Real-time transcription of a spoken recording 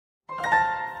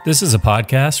This is a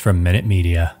podcast from Minute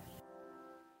Media.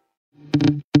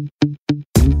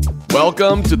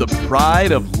 Welcome to the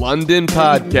Pride of London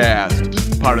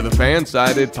podcast, part of the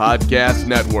Fan-Sided Podcast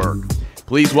Network.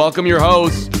 Please welcome your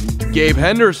hosts, Gabe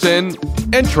Henderson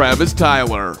and Travis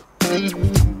Tyler.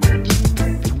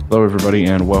 Hello, everybody,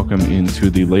 and welcome into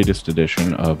the latest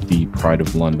edition of the Pride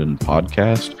of London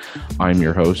podcast. I'm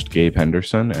your host, Gabe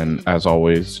Henderson, and as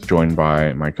always, joined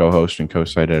by my co-host and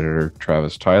co-site editor,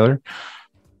 Travis Tyler.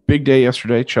 Big day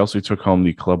yesterday. Chelsea took home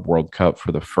the Club World Cup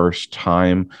for the first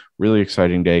time. Really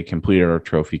exciting day. Completed our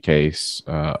trophy case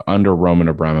under Roman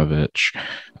Abramovich.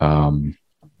 As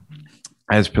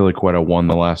Piliqueta won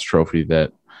the last trophy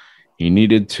that he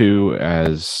needed to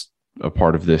as a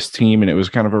part of this team, and it was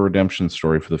kind of a redemption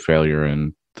story for the failure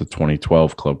in the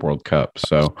 2012 Club World Cup.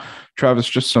 So, Travis,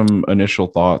 just some initial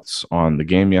thoughts on the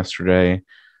game yesterday,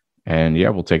 and yeah,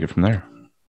 we'll take it from there.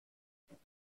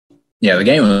 Yeah, the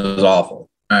game was awful.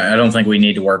 I don't think we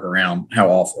need to work around how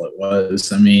awful it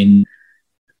was. I mean,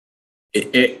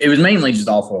 it was mainly just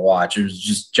awful to watch. It was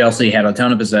just Chelsea had a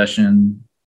ton of possession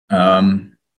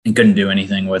and couldn't do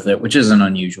anything with it, which isn't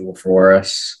unusual for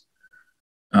us.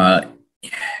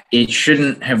 It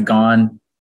shouldn't have gone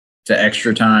to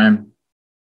extra time.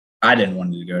 I didn't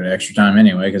want it to go to extra time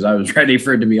anyway because I was ready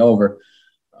for it to be over.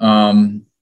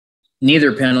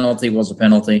 Neither penalty was a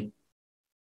penalty.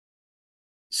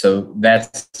 So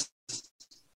that's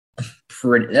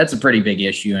a pretty big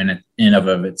issue in and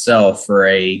of itself for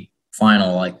a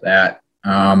final like that.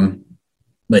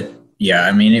 But yeah,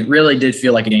 I mean, it really did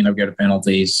feel like a game that would go to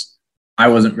penalties. I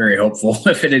wasn't very hopeful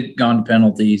if it had gone to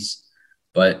penalties,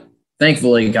 but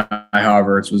thankfully Kai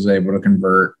Havertz was able to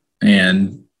convert,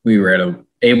 and we were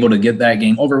able to get that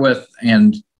game over with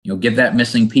and, get that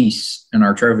missing piece in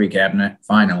our trophy cabinet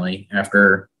finally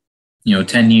after,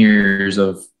 10 years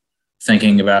of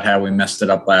thinking about how we messed it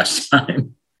up last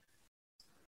time.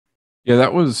 Yeah,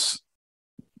 that was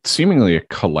seemingly a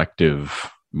collective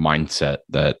mindset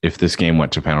that if this game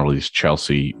went to penalties,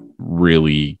 Chelsea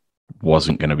really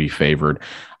wasn't going to be favored.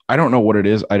 I don't know what it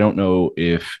is. I don't know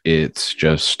if it's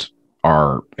just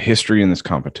our history in this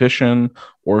competition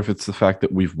or if it's the fact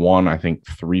that we've won, I think,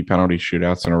 3 penalty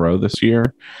shootouts in a row this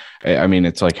year. I mean,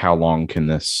 it's like, how long can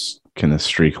this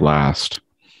streak last?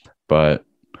 But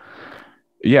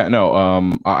yeah,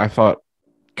 no, I thought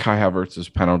Kai Havertz's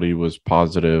penalty was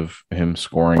positive. Him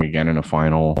scoring again in a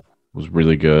final was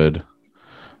really good.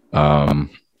 As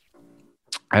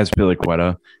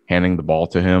Piliqueta, handing the ball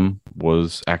to him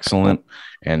was excellent.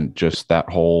 And just that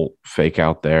whole fake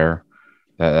out there,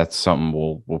 that's something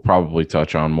we'll probably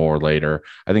touch on more later.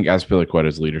 I think as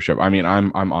Piliqueta's leadership, I mean,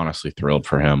 I'm honestly thrilled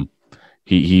for him.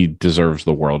 He deserves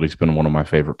the world. He's been one of my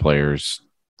favorite players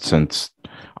since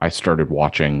I started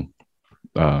watching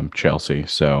Chelsea.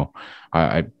 So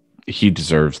he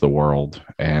deserves the world,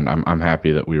 and I'm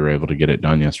happy that we were able to get it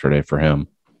done yesterday for him.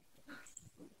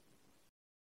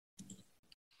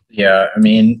 Yeah, I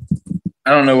mean,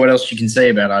 I don't know what else you can say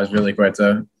about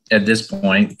Azpilicueta at this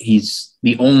point. He's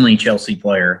the only Chelsea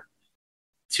player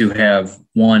to have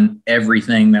won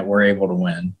everything that we're able to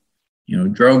win.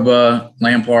 Drogba,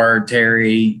 Lampard,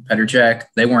 Terry, Petr Cech,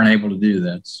 they weren't able to do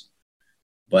this.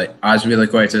 But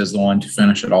Azpilicueta is the one to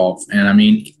finish it off. And, I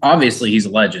mean, obviously he's a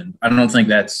legend. I don't think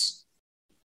that's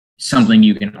something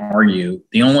you can argue.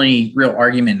 The only real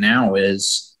argument now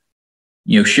is,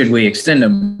 should we extend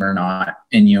him or not?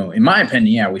 And, in my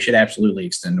opinion, yeah, we should absolutely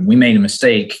extend him. We made a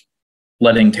mistake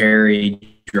letting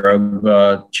Terry,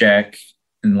 Drogba, Cech,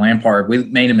 and Lampard, we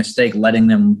made a mistake letting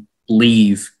them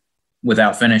leave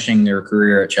without finishing their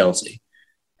career at Chelsea.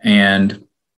 And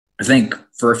I think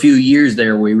for a few years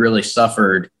there, we really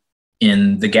suffered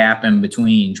in the gap in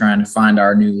between trying to find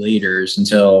our new leaders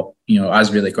until,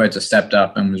 Azpilicueta stepped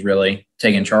up and was really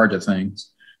taking charge of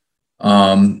things.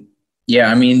 Yeah,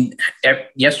 I mean,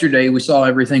 yesterday we saw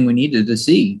everything we needed to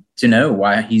see to know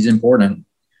why he's important.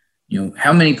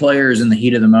 How many players in the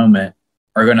heat of the moment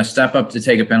are going to step up to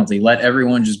take a penalty, let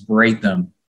everyone just break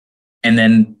them, and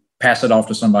then pass it off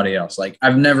to somebody else? Like,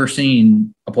 I've never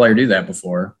seen a player do that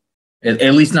before.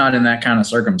 At least not in that kind of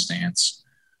circumstance.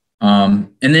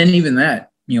 And then even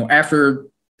that, after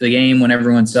the game when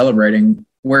everyone's celebrating,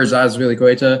 where's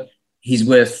Azpilicueta? He's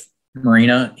with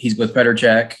Marina. He's with Petr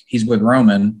Cech. He's with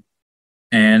Roman.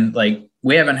 And,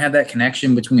 we haven't had that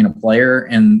connection between a player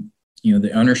and,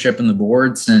 the ownership and the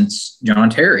board since John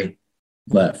Terry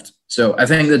left. So I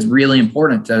think that's really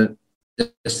important to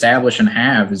establish and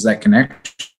have, is that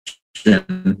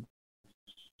connection.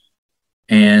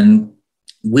 And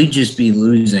we'd just be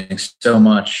losing so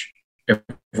much if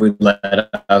we let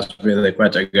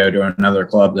Azpilicueta go to another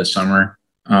club this summer.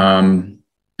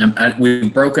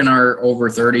 We've broken our over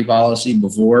 30 policy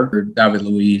before for David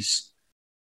Luiz.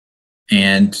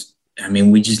 And, I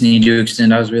mean, we just need to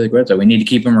extend Azpilicueta. We need to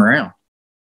keep him around.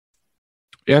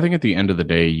 Yeah, I think at the end of the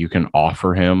day, you can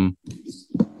offer him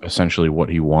essentially what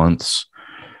he wants.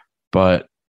 But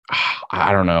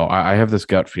I don't know. I have this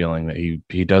gut feeling that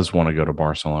he does want to go to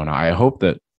Barcelona. I hope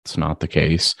that it's not the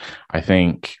case. I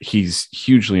think he's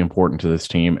hugely important to this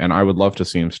team, and I would love to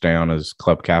see him stay on as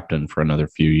club captain for another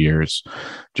few years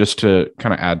just to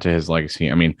kind of add to his legacy.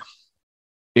 I mean,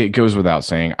 it goes without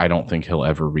saying, I don't think he'll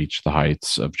ever reach the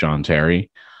heights of John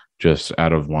Terry, just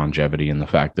out of longevity and the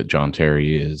fact that John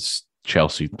Terry is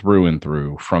Chelsea through and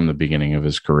through from the beginning of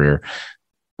his career.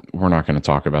 We're not going to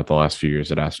talk about the last few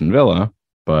years at Aston Villa,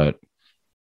 but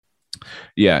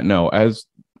yeah, no, as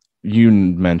you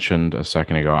mentioned a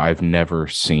second ago, I've never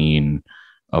seen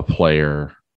a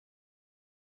player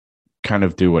kind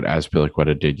of do what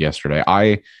Azpilicueta did yesterday.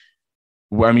 I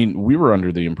mean, we were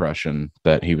under the impression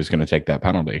that he was going to take that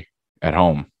penalty at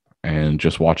home, and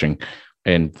just watching,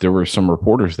 and there were some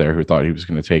reporters there who thought he was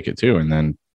going to take it too. And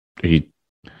then he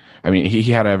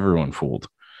had everyone fooled.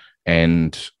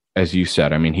 And as you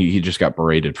said, I mean, he just got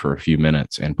berated for a few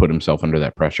minutes and put himself under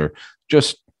that pressure.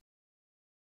 Just,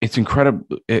 it's incredible.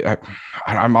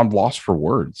 I'm lost for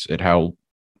words at how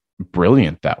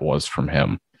brilliant that was from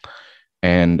him.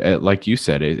 And like you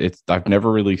said, it's I've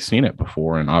never really seen it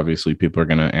before. And obviously people are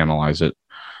going to analyze it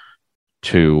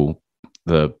to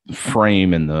the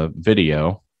frame in the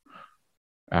video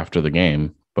after the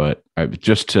game. But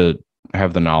just to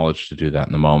have the knowledge to do that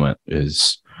in the moment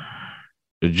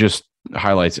it just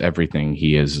highlights everything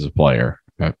he is as a player.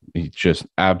 He's just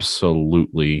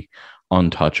absolutely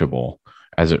untouchable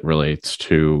as it relates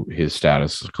to his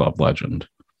status as a club legend.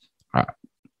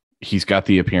 He's got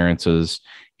the appearances.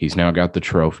 He's now got the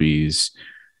trophies.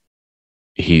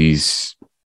 He's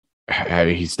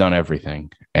done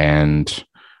everything. And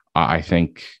I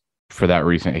think for that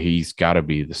reason, he's got to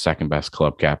be the second best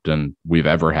club captain we've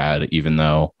ever had, even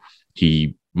though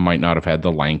he might not have had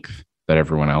the length that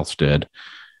everyone else did.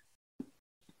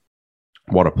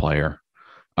 What a player.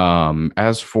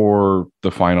 As for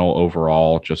the final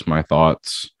overall, just my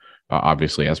thoughts.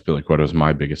 Obviously, Azpilicueta was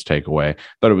my biggest takeaway.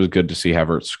 Thought it was good to see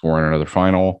Havertz score in another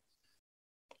final.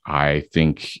 I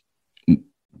think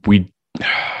we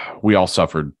all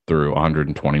suffered through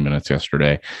 120 minutes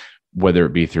yesterday, whether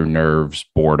it be through nerves,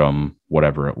 boredom,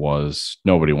 whatever it was.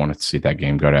 Nobody wanted to see that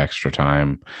game go to extra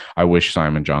time. I wish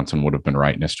Simon Johnson would have been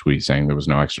right in his tweet saying there was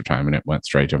no extra time and it went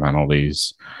straight to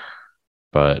penalties.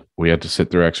 But we had to sit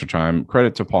through extra time.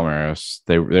 Credit to Palmeiras.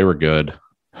 They were good.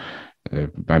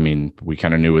 I mean, we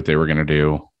kind of knew what they were going to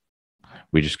do.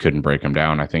 We just couldn't break them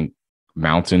down. I think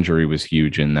Mount's injury was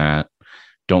huge in that.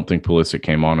 Don't think Pulisic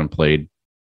came on and played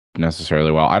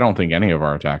necessarily well. I don't think any of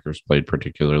our attackers played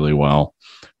particularly well,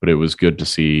 but it was good to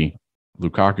see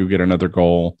Lukaku get another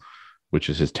goal, which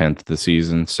is his 10th this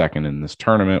season, second in this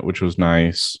tournament, which was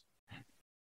nice.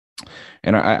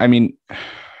 And I mean,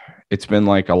 it's been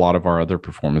like a lot of our other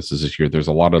performances this year. There's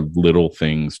a lot of little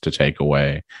things to take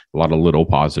away, a lot of little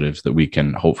positives that we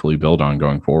can hopefully build on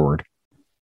going forward.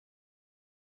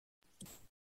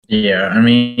 Yeah, I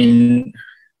mean,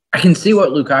 I can see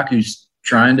what Lukaku's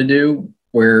trying to do,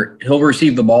 where he'll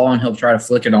receive the ball and he'll try to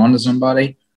flick it on to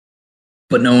somebody,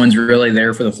 but no one's really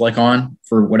there for the flick on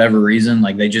for whatever reason.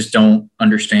 Like, they just don't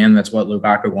understand that's what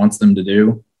Lukaku wants them to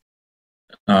do.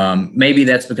 Maybe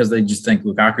that's because they just think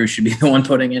Lukaku should be the one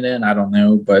putting it in. I don't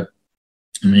know. But,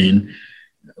 I mean,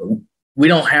 we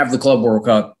don't have the Club World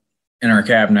Cup in our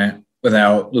cabinet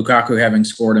without Lukaku having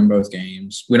scored in both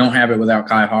games. We don't have it without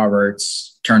Kai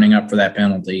Havertz turning up for that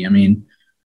penalty. I mean,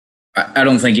 I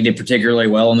don't think he did particularly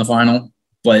well in the final,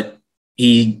 but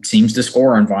he seems to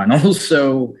score in finals,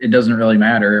 so it doesn't really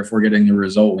matter if we're getting the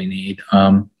result we need.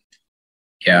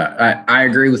 Yeah, I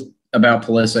agree about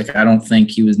Pulisic. I don't think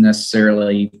he was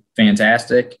necessarily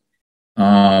fantastic.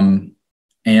 And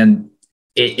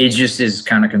it just is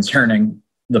kind of concerning,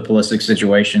 the Pulisic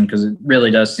situation, because it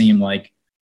really does seem like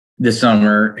this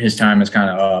summer his time is kind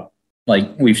of up.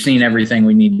 Like, we've seen everything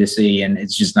we need to see, and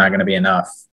it's just not going to be enough.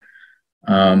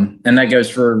 And that goes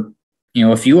for,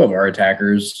 a few of our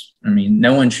attackers. I mean,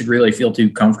 no one should really feel too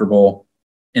comfortable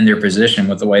in their position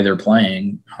with the way they're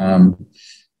playing.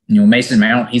 Mason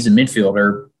Mount, he's a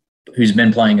midfielder who's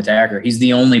been playing attacker. He's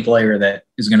the only player that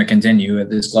is going to continue at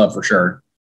this club for sure.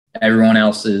 Everyone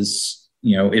else is,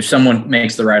 if someone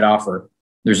makes the right offer,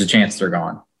 there's a chance they're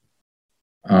gone.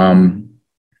 I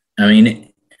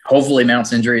mean, hopefully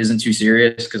Mount's injury isn't too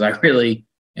serious, because I really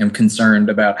am concerned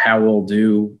about how we'll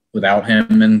do without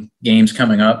him in games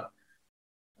coming up.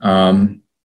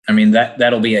 I mean,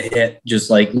 that'll be a hit, just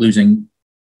like losing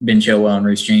Ben Chilwell and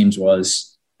Reece James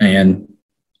was. And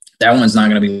that one's not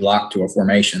going to be locked to a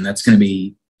formation. That's going to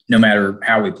be, no matter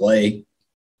how we play,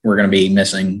 we're going to be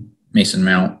missing Mason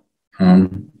Mount.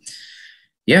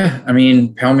 Yeah, I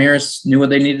mean, Palmeiras knew what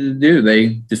they needed to do. They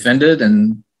defended,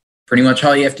 and pretty much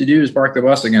all you have to do is park the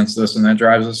bus against us, and that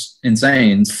drives us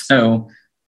insane. So,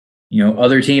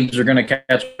 other teams are going to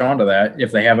catch on to that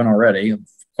if they haven't already.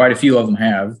 Quite a few of them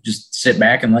have. Just sit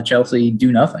back and let Chelsea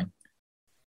do nothing.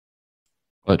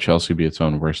 Let Chelsea be its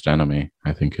own worst enemy,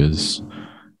 I think is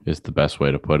the best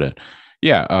way to put it.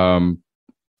 Yeah,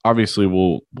 obviously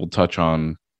we'll touch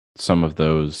on some of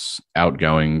those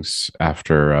outgoings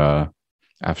after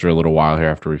a little while here,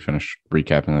 after we finish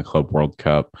recapping the Club World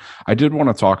Cup. I did want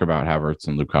to talk about Havertz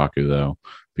and Lukaku, though,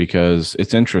 because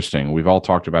it's interesting. We've all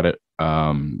talked about it.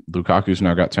 Lukaku's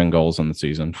now got 10 goals in the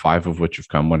season, 5 of which have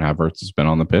come when Havertz has been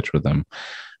on the pitch with him.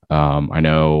 I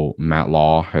know Matt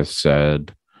Law has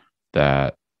said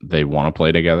that they want to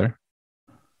play together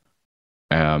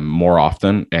more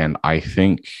often, and I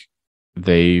think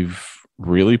they've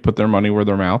really put their money where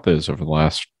their mouth is over the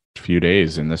last few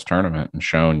days in this tournament and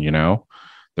shown,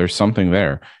 there's something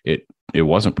there. It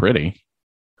wasn't pretty.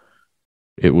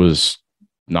 It was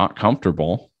not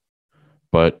comfortable,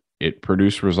 but it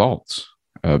produced results.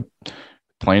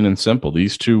 Plain and simple.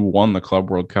 These two won the Club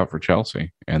World Cup for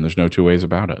Chelsea, and there's no two ways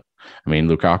about it. I mean,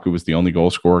 Lukaku was the only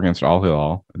goal scorer against Al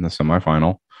Hilal in the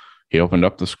semifinal. He opened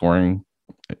up the scoring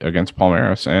against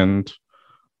Palmeiras, and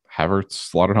Havertz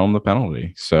slotted home the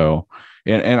penalty. So,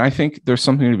 and I think there's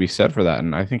something to be said for that.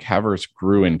 And I think Havertz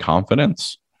grew in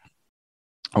confidence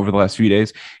over the last few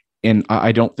days. And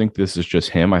I don't think this is just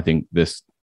him. I think this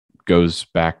goes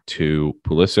back to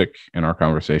Pulisic and our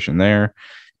conversation there.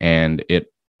 And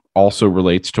it also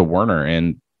relates to Werner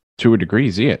and, to a degree,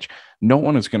 Ziyech. No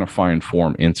one is going to find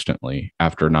form instantly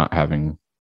after not having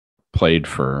played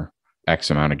for X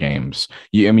amount of games.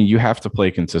 You have to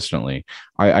play consistently.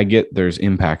 I get there's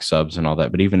impact subs and all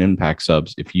that, but even impact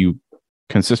subs, if you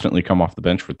consistently come off the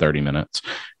bench for 30 minutes,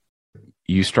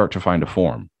 you start to find a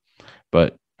form.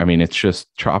 But it's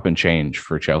just chop and change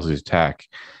for Chelsea's attack.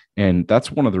 And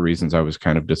that's one of the reasons I was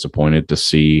kind of disappointed to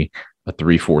see a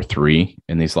 3-4-3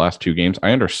 in these last 2 games.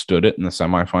 I understood it in the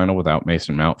semifinal without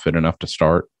Mason Mount fit enough to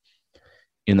start.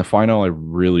 In the final, I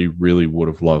really, really would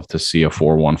have loved to see a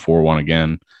 4-1-4-1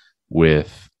 again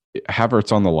with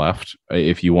Havertz on the left,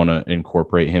 if you want to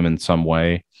incorporate him in some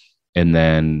way, and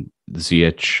then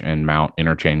Ziyech and Mount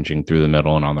interchanging through the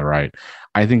middle and on the right.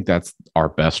 I think that's our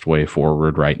best way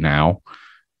forward right now.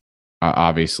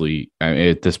 Obviously,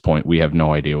 at this point, we have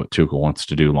no idea what Tuchel wants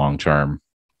to do long term.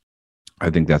 I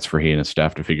think that's for he and his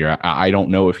staff to figure out. I don't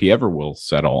know if he ever will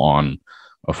settle on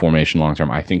a formation long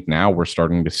term. I think now we're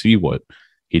starting to see what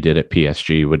he did at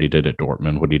PSG, what he did at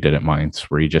Dortmund, what he did at Mainz,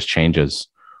 where he just changes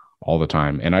all the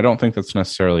time. And I don't think that's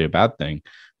necessarily a bad thing,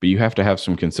 but you have to have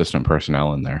some consistent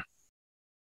personnel in there.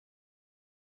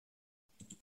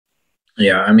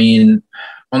 Yeah, on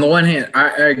the one hand, I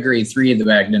agree. 3 at the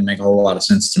back didn't make a whole lot of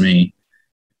sense to me.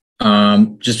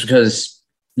 Just because,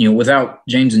 without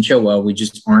James and Chilwell, we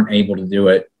just aren't able to do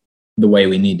it the way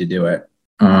we need to do it.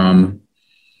 I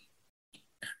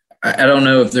don't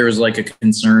know if there was like a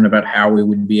concern about how we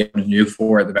would be able to do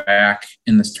 4 at the back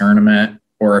in this tournament,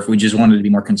 or if we just wanted to be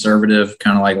more conservative,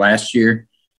 kind of like last year.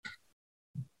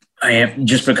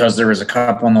 Just because there was a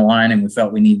cup on the line and we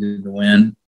felt we needed to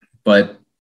win. But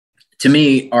to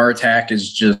me, our attack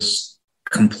is just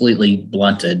completely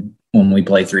blunted when we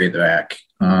play 3 at the back.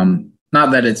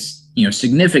 Not that it's,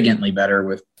 significantly better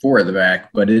with 4 at the back,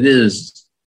 but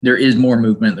there is more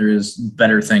movement. There is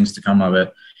better things to come of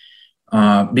it.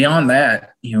 Beyond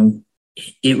that,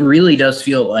 it really does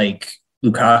feel like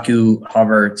Lukaku,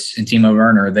 Havertz, and Timo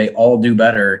Werner, they all do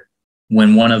better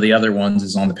when one of the other ones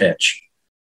is on the pitch.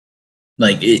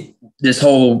 This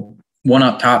whole one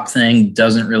up top thing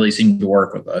doesn't really seem to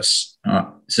work with us.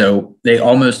 So they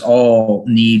almost all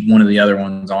need one of the other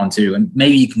ones on too. And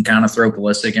maybe you can kind of throw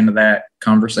Pulisic into that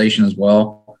conversation as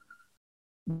well.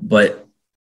 But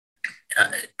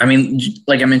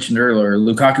like I mentioned earlier,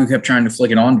 Lukaku kept trying to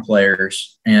flick it on to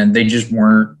players and they just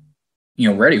weren't,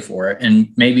 ready for it. And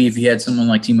maybe if you had someone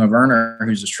like Timo Werner,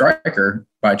 who's a striker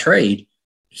by trade,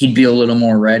 he'd be a little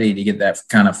more ready to get that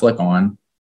kind of flick on.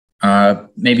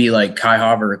 Maybe like Kai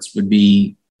Havertz would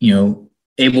be,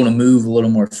 able to move a little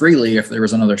more freely if there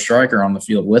was another striker on the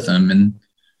field with him. And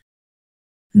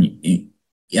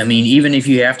even if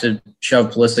you have to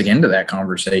shove Pulisic into that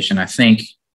conversation, I think,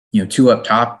 2 up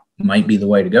top might be the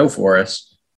way to go for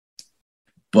us.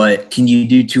 But can you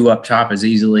do 2 up top as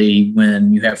easily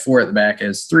when you have 4 at the back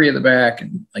as 3 at the back?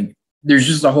 And there's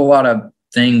just a whole lot of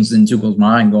things in Tuchel's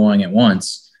mind going at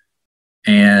once.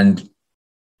 And,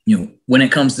 when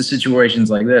it comes to situations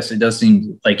like this, it does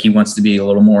seem like he wants to be a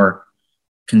little more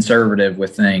conservative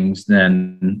with things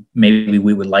than maybe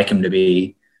we would like him to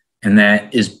be. And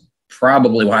that is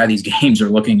probably why these games are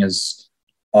looking as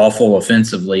awful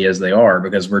offensively as they are,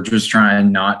 because we're just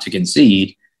trying not to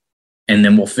concede, and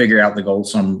then we'll figure out the goal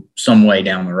some way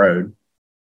down the road.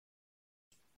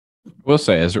 I will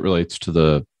say, as it relates to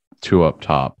the two up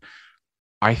top,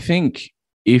 I think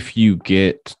if you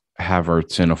get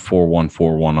Havertz in a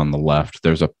 4-1-4-1 on the left,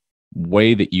 there's a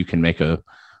way that you can make a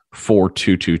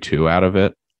 4-2-2-2 out of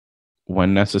it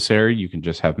when necessary. You can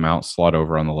just have Mount slot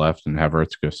over on the left and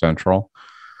Havertz go central.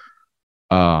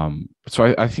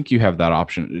 So I think you have that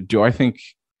option. Do I think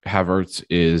Havertz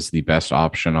is the best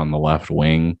option on the left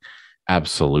wing?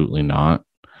 Absolutely not.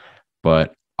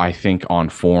 But I think on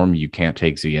form, you can't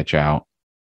take Ziyech out.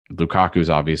 Lukaku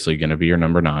is obviously going to be your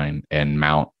number 9, and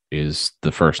Mount is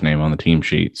the first name on the team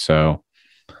sheet. So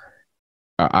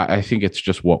I think it's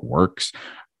just what works.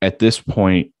 At this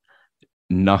point,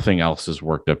 nothing else is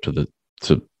worked up to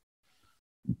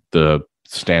the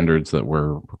standards that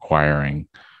we're requiring.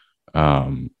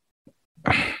 Werner,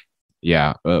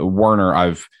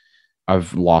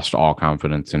 I've lost all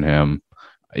confidence in him.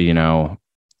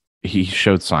 He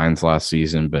showed signs last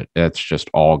season, but that's just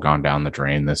all gone down the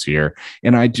drain this year.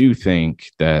 And I do think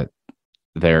that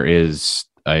there is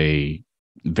a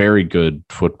very good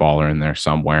footballer in there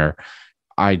somewhere.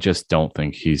 I just don't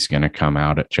think he's going to come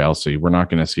out at Chelsea. We're not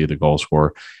going to see the goal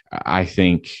scorer. I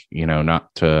think,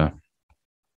 not to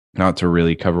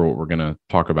really cover what we're going to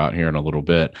talk about here in a little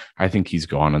bit, I think he's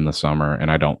gone in the summer,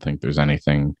 and I don't think there's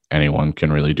anything anyone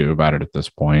can really do about it at this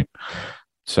point.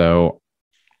 So,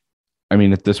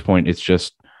 at this point, it's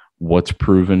just what's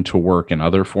proven to work in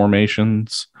other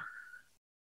formations.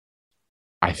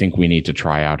 I think we need to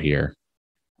try out here.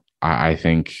 I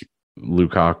think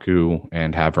Lukaku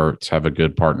and Havertz have a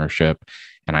good partnership,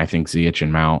 and I think Ziyech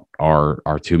and Mount are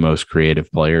our two most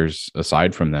creative players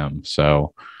aside from them.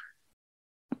 So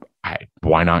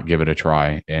why not give it a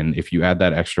try? And if you add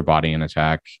that extra body in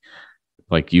attack,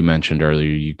 like you mentioned earlier,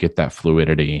 you get that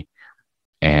fluidity,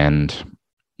 and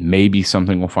maybe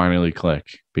something will finally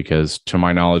click, because to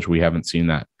my knowledge, we haven't seen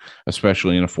that,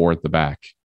 especially in a 4 at the back.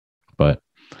 But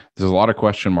there's a lot of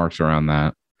question marks around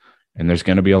that, and there's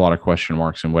going to be a lot of question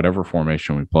marks in whatever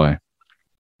formation we play.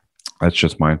 That's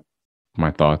just my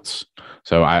thoughts.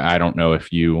 So I don't know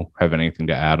if you have anything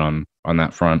to add on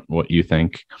that front, what you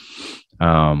think.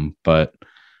 But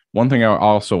one thing I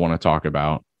also want to talk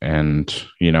about, and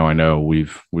I know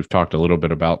we've talked a little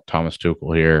bit about Thomas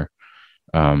Tuchel here.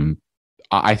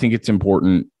 I think it's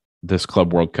important, this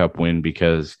Club World Cup win,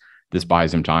 because this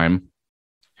buys him time.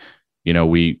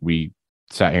 We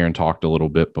sat here and talked a little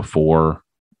bit before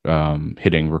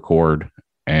hitting record,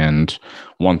 and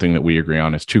one thing that we agree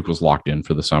on is Tuchel's locked in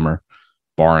for the summer,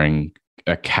 barring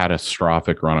a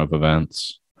catastrophic run of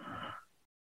events,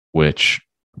 which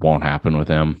won't happen with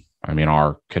him.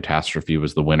 Our catastrophe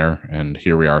was the winter, and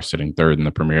here we are sitting 3rd in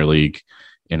the Premier League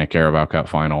in a Carabao Cup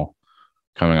final,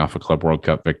 coming off a Club World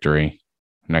Cup victory,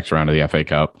 next round of the FA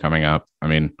Cup coming up.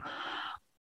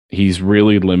 He's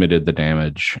really limited the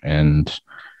damage, and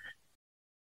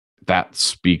that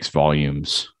speaks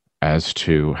volumes as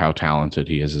to how talented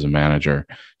he is as a manager.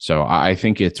 So I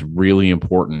think it's really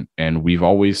important, and we've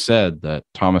always said that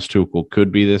Thomas Tuchel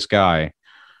could be this guy.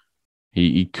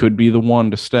 He could be the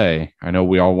one to stay. I know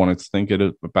we all wanted to think it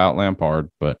about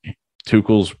Lampard, but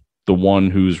Tuchel's the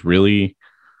one who's really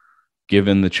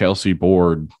given the Chelsea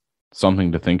board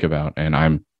something to think about. And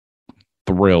I'm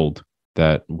thrilled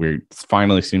that we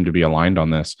finally seem to be aligned on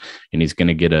this. And he's going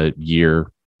to get a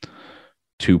year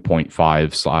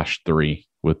 2.5/3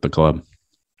 with the club.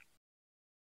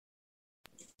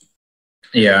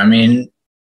 Yeah,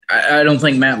 I don't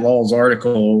think Matt Law's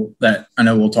article that I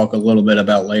know we'll talk a little bit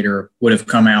about later would have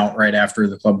come out right after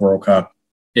the Club World Cup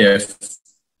if,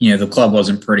 the club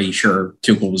wasn't pretty sure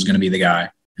Tuchel was going to be the guy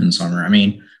in the summer.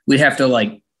 We'd have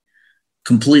to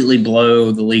completely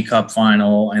blow the League Cup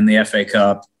final and the FA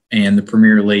Cup and the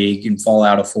Premier League and fall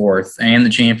out of 4th and the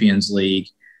Champions League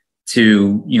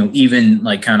to, even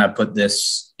kind of put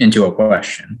this into a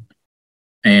question.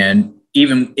 And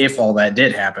even if all that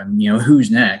did happen, who's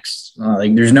next?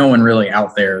 There's no one really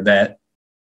out there that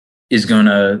is going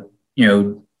to,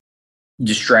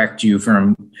 distract you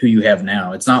from who you have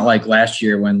now. It's not like last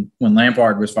year when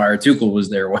Lampard was fired, Tuchel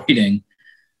was there waiting.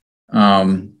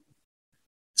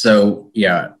 So,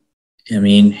 yeah,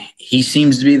 he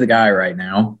seems to be the guy right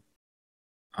now.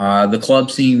 The club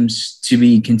seems to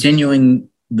be continuing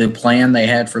the plan they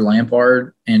had for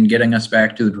Lampard and getting us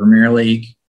back to the Premier League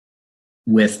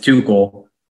with Tuchel.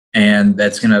 And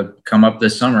that's going to come up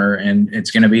this summer, and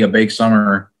it's going to be a big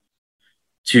summer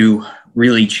to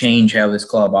really change how this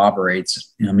club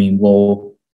operates. I mean,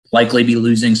 we'll likely be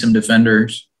losing some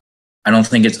defenders. I don't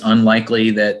think it's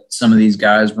unlikely that some of these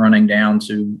guys running down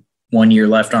to 1 year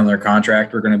left on their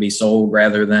contract are going to be sold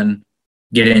rather than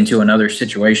get into another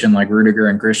situation like Rudiger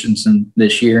and Christensen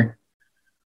this year.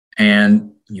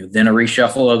 And then a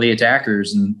reshuffle of the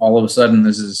attackers, and all of a sudden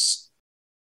this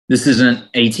isn't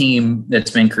a team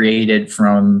that's been created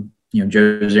from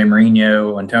Jose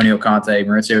Mourinho, Antonio Conte,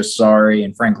 Maurizio Sarri,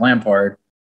 and Frank Lampard.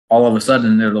 All of a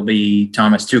sudden it'll be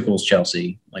Thomas Tuchel's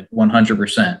Chelsea, like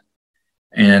 100%.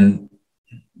 And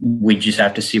we just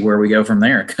have to see where we go from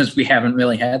there, because we haven't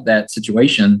really had that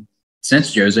situation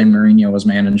since Jose Mourinho was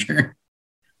manager.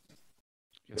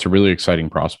 It's a really exciting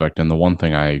prospect. And the one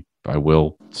thing I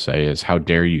will say is, how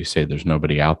dare you say there's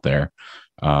nobody out there?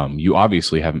 You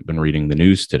obviously haven't been reading the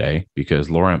news today, because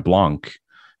Laurent Blanc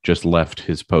just left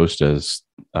his post as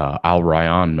Al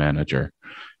Rayyan manager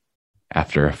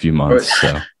after a few months.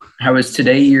 So I was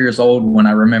today years old when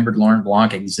I remembered Laurent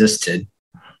Blanc existed.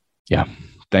 Yeah.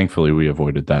 Thankfully, we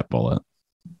avoided that bullet.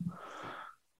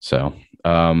 So,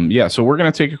 so we're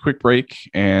going to take a quick break.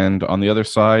 And on the other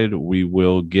side, we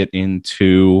will get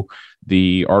into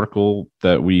the article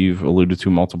that we've alluded to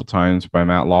multiple times by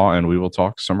Matt Law, and we will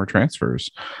talk summer transfers.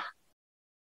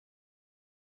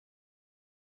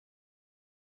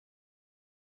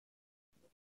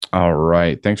 All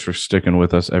right. Thanks for sticking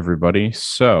with us, everybody.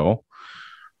 So,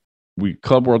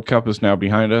 Club World Cup is now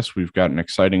behind us. We've got an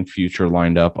exciting future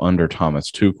lined up under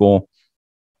Thomas Tuchel.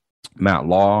 Matt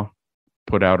Law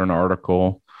put out an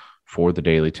article for the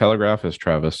Daily Telegraph, as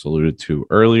Travis alluded to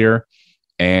earlier.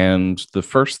 And the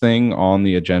first thing on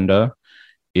the agenda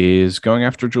is going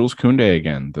after Jules Koundé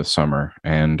again this summer.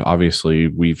 And obviously,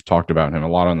 we've talked about him a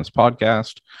lot on this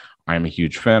podcast. I'm a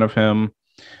huge fan of him.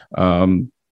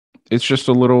 It's just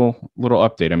a little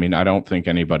update. I mean, I don't think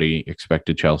anybody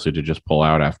expected Chelsea to just pull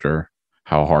out after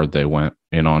how hard they went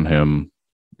in on him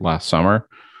last summer.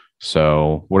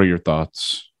 So what are your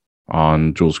thoughts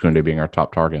on Jules Koundé being our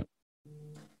top target?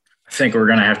 I think we're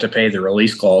going to have to pay the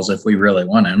release clause if we really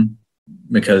want him,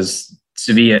 because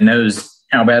Sevilla knows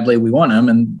how badly we want him,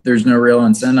 and there's no real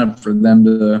incentive for them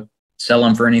to sell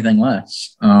him for anything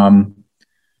less. I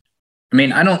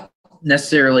mean, I don't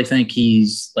necessarily think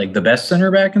he's like the best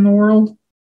center back in the world,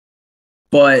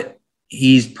 but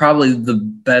he's probably the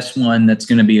best one that's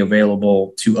going to be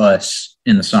available to us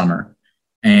in the summer.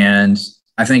 And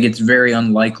I think it's very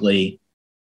unlikely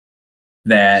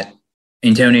that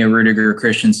Antonio Rudiger,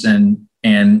 Christensen,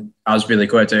 and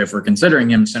Azpilicueta, if we're considering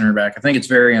him center back, I think it's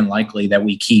very unlikely that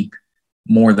we keep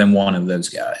more than one of those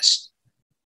guys.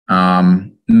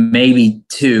 Maybe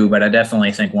two, but I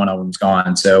definitely think one of them's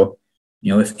gone. So,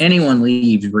 if anyone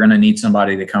leaves, we're going to need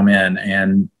somebody to come in.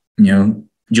 And,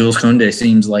 Jules Koundé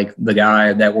seems like the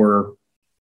guy that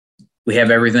we have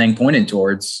everything pointed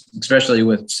towards, especially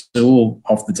with Sewell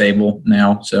off the table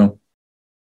now. So,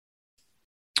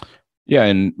 yeah,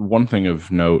 and one thing of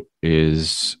note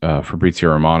is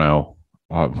Fabrizio Romano,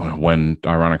 when,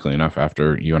 ironically enough,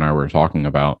 after you and I were talking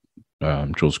about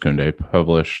Jules Koundé,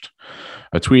 published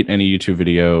a tweet and a YouTube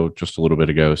video just a little bit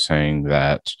ago saying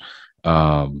that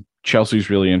Chelsea's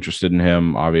really interested in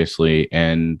him, obviously.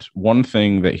 And one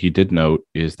thing that he did note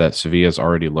is that Sevilla is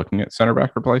already looking at center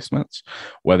back replacements,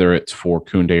 whether it's for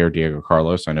Koundé or Diego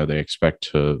Carlos. I know they expect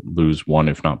to lose one,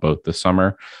 if not both, this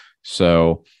summer.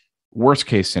 So worst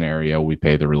case scenario, we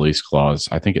pay the release clause.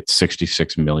 I think it's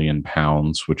 £66 million,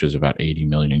 which is about 80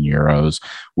 million euros,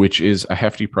 which is a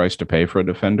hefty price to pay for a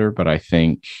defender. But I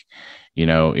think,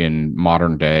 in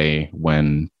modern day,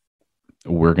 when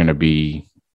we're going to be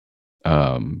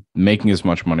making as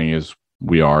much money as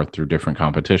we are through different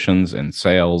competitions and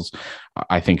sales,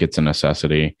 I think it's a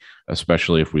necessity,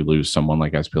 especially if we lose someone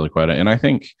like Azpilicueta. And I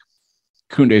think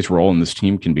Koundé's role in this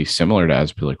team can be similar to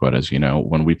Azpilicueta's.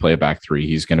 When we play a back three,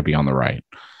 he's going to be on the right.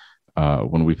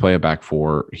 When we play a back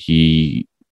four, he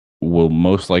will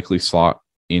most likely slot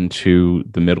into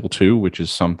the middle two, which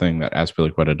is something that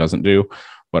Azpilicueta doesn't do.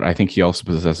 But I think he also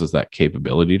possesses that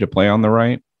capability to play on the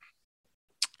right.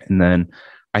 And then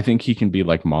I think he can be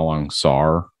like Malang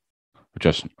Sarr,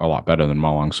 just a lot better than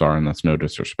Malang Sarr, and that's no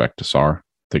disrespect to Sarr. I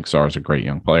think Sarr is a great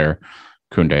young player.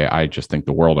 Koundé, I just think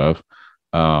the world of.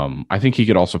 I think he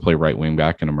could also play right wing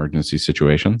back in emergency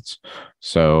situations.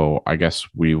 So I guess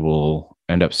we will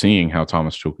end up seeing how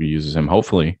Thomas Tuchel uses him,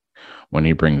 hopefully, when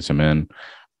he brings him in.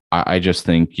 I just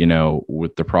think,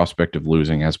 with the prospect of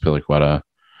losing Azpilicueta,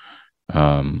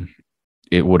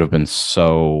 it would have been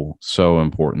so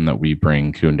important that we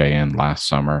bring Koundé in last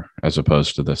summer as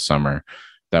opposed to this summer,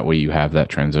 That way you have that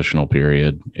transitional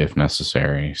period if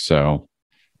necessary. So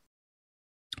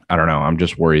I don't know. I'm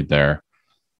just worried there.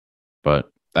 But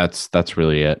that's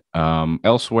really it.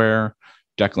 Elsewhere,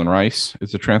 Declan Rice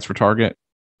is a transfer target.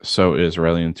 So is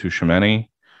Aurelien Tchouameni.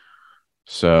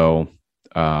 So,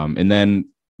 and then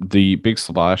the big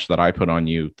splash that I put on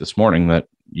you this morning that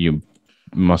you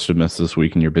must have missed this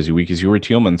week in your busy week is Youri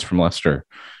Tielemans from Leicester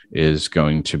is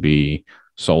going to be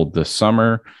sold this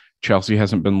summer. Chelsea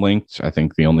hasn't been linked. I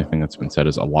think the only thing that's been said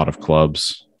is a lot of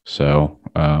clubs. So,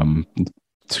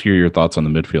 let's hear your thoughts on the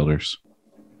midfielders.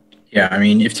 Yeah, I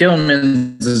mean, if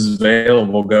Tielemans is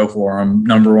available, go for him.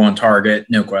 Number one target,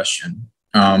 no question.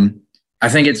 I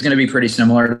think it's going to be pretty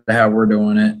similar to how we're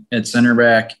doing it at center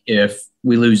back. If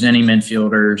we lose any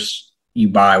midfielders, you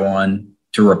buy one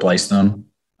to replace them.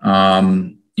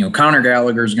 Conor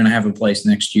Gallagher is going to have a place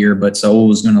next year, but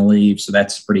Saul is going to leave, so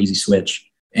that's a pretty easy switch.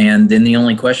 And then the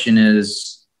only question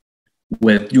is,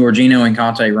 with Jorginho and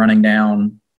Conte running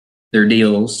down their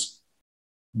deals,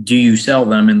 do you sell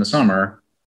them in the summer,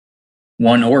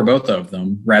 one or both of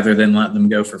them, rather than let them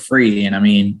go for free? And I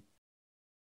mean,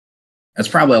 that's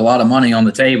probably a lot of money on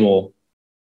the table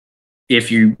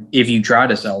if you try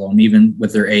to sell them, even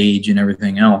with their age and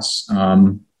everything else.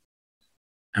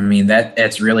 I mean,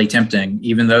 that's really tempting.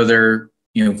 Even though they're,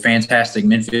 fantastic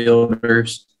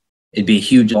midfielders, it'd be a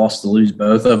huge loss to lose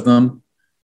both of them.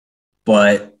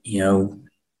 But,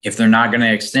 if they're not going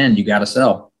to extend, you got to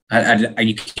sell.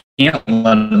 You can't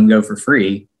let them go for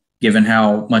free, given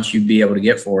how much you'd be able to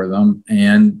get for them.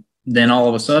 And then all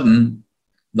of a sudden,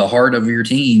 the heart of your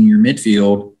team, your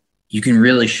midfield, you can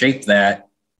really shape that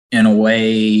in a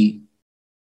way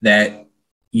that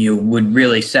would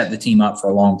really set the team up for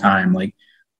a long time. Like,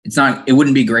 it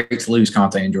wouldn't be great to lose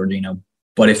Conte and Jorginho,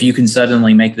 but if you can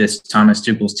suddenly make this Thomas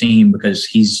Tuchel's team because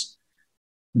he's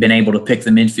been able to pick the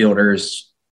midfielders,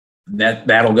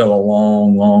 that'll go a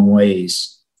long, long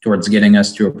ways towards getting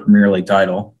us to a Premier League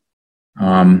title.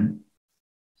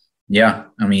 Yeah,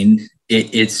 I mean,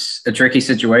 it's a tricky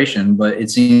situation, but it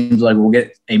seems like we'll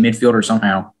get a midfielder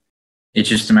somehow. It's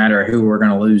just a matter of who we're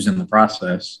going to lose in the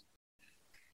process.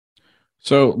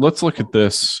 So let's look at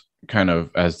this kind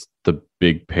of as the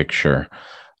big picture.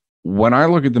 When I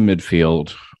look at the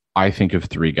midfield, I think of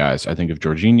three guys. I think of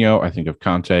Jorginho, I think of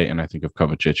Conte, and I think of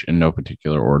Kovacic in no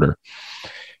particular order.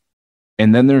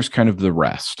 And then there's kind of the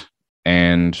rest.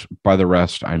 And by the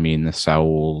rest, I mean the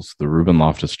Sauls, the Ruben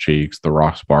Loftus-Cheeks, the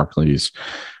Ross Barkleys,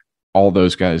 all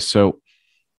those guys. So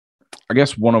I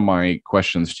guess one of my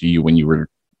questions to you when you were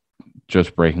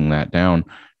just breaking that down,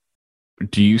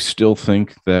 do you still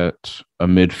think that a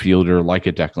midfielder like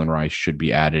a Declan Rice should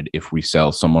be added if we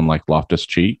sell someone like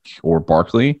Loftus-Cheek or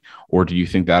Barkley? Or do you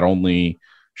think that only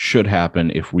should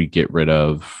happen if we get rid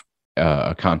of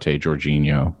a Conte,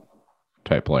 Jorginho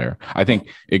type player? I think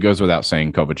it goes without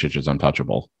saying Kovacic is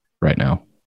untouchable right now.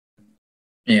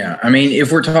 Yeah, I mean,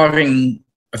 if we're talking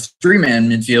a three-man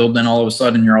midfield, then all of a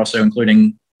sudden you're also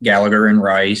including Gallagher and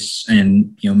Rice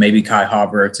and, maybe Kai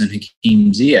Havertz and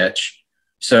Hakeem Ziyech.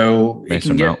 So it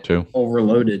Mason can Mount get too.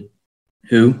 Overloaded.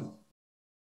 Who?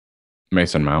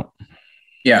 Mason Mount.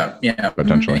 Yeah.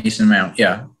 Potentially. Mason Mount,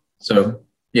 yeah. So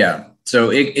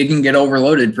it can get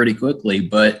overloaded pretty quickly.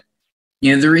 But,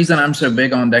 the reason I'm so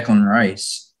big on Declan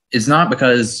Rice is not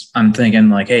because I'm thinking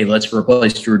like, hey, let's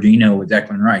replace Jorginho with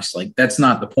Declan Rice. Like, that's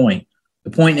not the point. The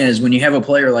point is when you have a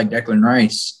player like Declan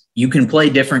Rice, you can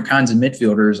play different kinds of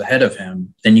midfielders ahead of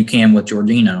him than you can with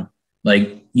Jorginho.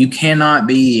 Like, you can't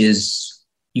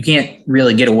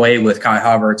really get away with Kai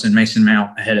Havertz and Mason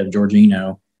Mount ahead of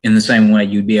Jorginho in the same way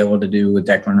you'd be able to do with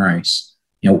Declan Rice.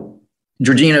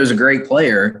 Jorginho is a great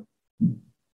player,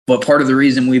 but part of the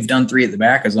reason we've done three at the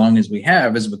back as long as we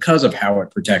have is because of how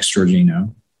it protects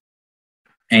Jorginho.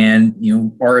 And,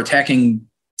 our attacking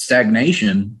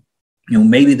stagnation,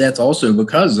 maybe that's also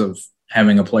because of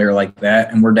having a player like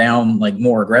that, and we're down like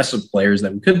more aggressive players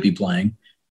that we could be playing.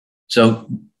 So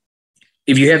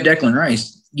if you have Declan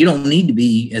Rice, you don't need to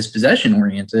be as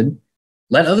possession-oriented.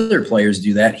 Let other players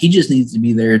do that. He just needs to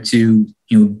be there to,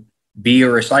 be a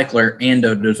recycler and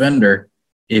a defender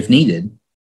if needed.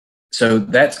 So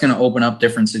that's going to open up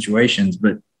different situations.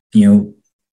 But,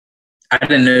 I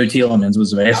didn't know Tielemans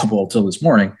was available until this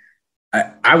morning.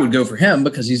 I would go for him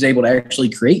because he's able to actually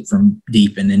create from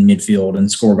deep and in midfield and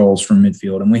score goals from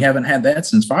midfield. And we haven't had that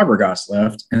since Fabregas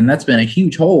left. And that's been a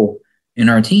huge hole in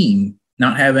our team,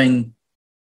 not having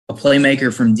a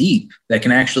playmaker from deep that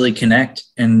can actually connect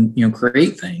and,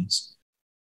 create things.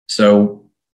 So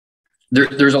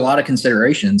there's a lot of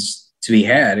considerations to be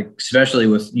had, especially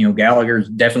with, Gallagher's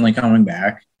definitely coming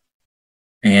back.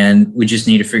 And we just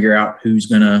need to figure out who's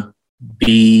going to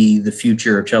be the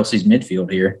future of Chelsea's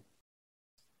midfield here.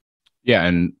 Yeah,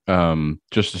 and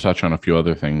just to touch on a few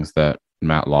other things that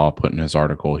Matt Law put in his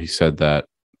article, he said that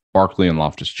Barkley and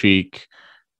Loftus-Cheek,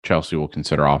 Chelsea will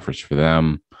consider offers for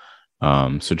them.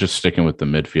 So just sticking with the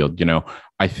midfield,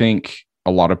 I think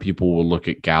a lot of people will look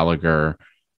at Gallagher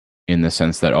in the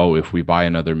sense that, if we buy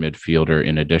another midfielder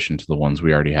in addition to the ones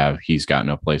we already have, he's got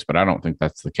no place. But I don't think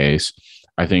that's the case.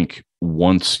 I think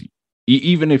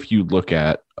even if you look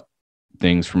at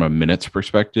things from a minutes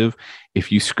perspective,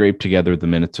 if you scrape together the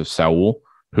minutes of Saul,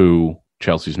 who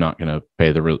Chelsea's not going to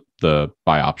pay the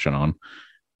buy option on,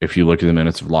 if you look at the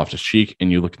minutes of Loftus-Cheek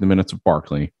and you look at the minutes of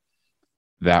Barkley,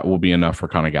 that will be enough for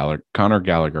Conor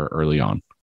Gallagher early on.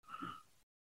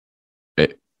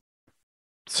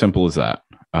 Simple as that.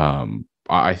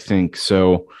 I think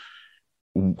so.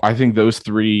 I think those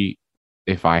three,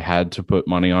 if I had to put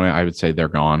money on it, I would say they're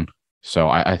gone. So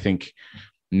I think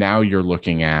now you're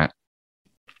looking at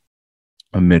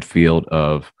a midfield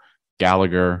of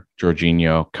Gallagher,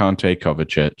 Jorginho, Kante,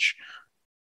 Kovacic.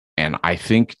 And I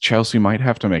think Chelsea might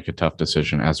have to make a tough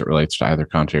decision as it relates to either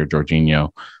Kante or Jorginho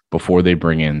before they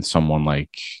bring in someone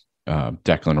like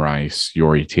Declan Rice,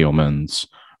 Yuri Tielemans,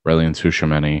 Aurelien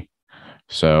Tchouameni.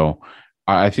 So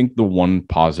I think the one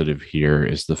positive here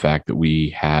is the fact that we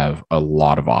have a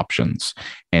lot of options,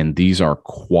 and these are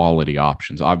quality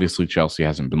options. Obviously, Chelsea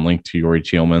hasn't been linked to Yuri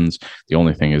Tielemans. The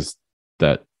only thing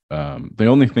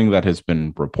that has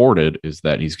been reported is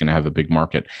that he's going to have a big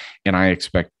market, and I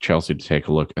expect Chelsea to take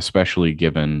a look, especially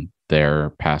given their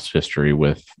past history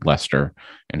with Leicester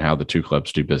and how the two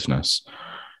clubs do business.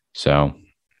 So,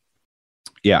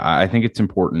 yeah, I think it's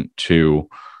important to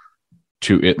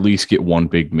at least get one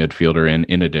big midfielder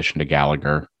in addition to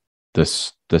Gallagher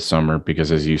this summer,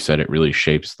 because as you said, it really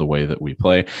shapes the way that we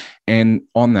play. And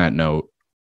on that note,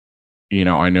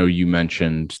 I know you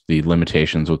mentioned the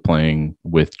limitations with playing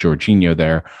with Jorginho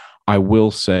there. I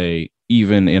will say,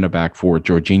 even in a back four,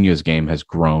 Jorginho's game has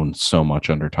grown so much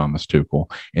under Thomas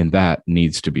Tuchel, and that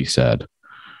needs to be said.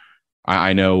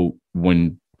 I know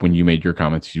when you made your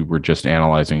comments, you were just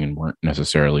analyzing and weren't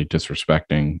necessarily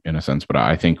disrespecting in a sense, but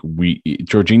I think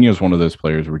Jorginho is one of those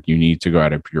players where you need to go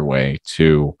out of your way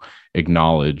to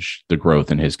acknowledge the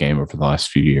growth in his game over the last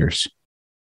few years.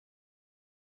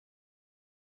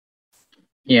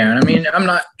 Yeah, I mean, I'm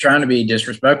not trying to be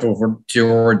disrespectful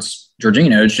towards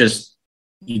Jorginho. It's just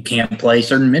you can't play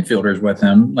certain midfielders with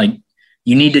him. Like,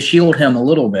 you need to shield him a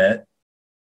little bit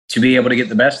to be able to get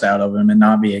the best out of him and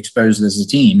not be exposed as a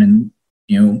team. And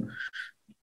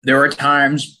there are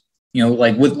times,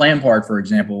 like with Lampard, for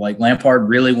example, like Lampard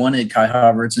really wanted Kai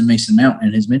Havertz and Mason Mount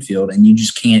in his midfield, and you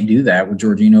just can't do that with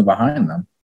Jorginho behind them.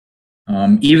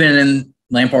 Even in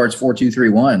Lampard's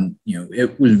 4-2-3-1,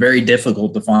 it was very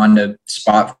difficult to find a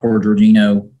spot for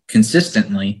Jorginho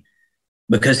consistently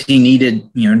because he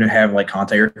needed, to have like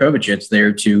Kante or Kovacic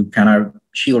there to kind of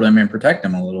shield him and protect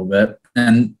him a little bit.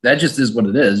 And that just is what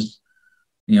it is.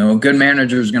 A good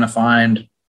manager is going to find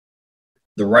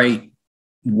the right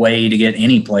way to get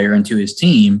any player into his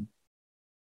team.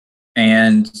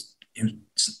 And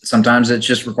sometimes it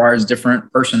just requires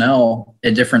different personnel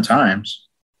at different times.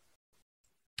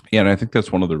 Yeah, and I think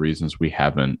that's one of the reasons we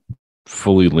haven't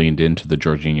fully leaned into the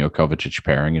Jorginho-Kovacic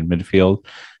pairing in midfield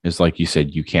is, like you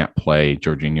said, you can't play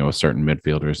Jorginho with certain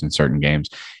midfielders in certain games.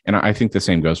 And I think the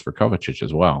same goes for Kovacic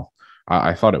as well.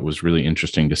 I thought it was really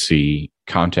interesting to see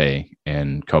Kante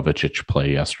and Kovacic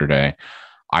play yesterday.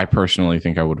 I personally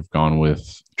think I would have gone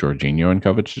with Jorginho and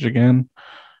Kovacic again,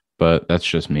 but that's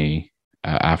just me.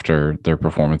 After their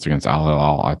performance against Al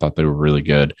Hilal, I thought they were really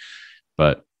good.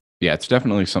 But yeah, it's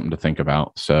definitely something to think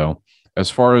about. So as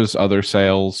far as other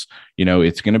sales,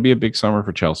 it's going to be a big summer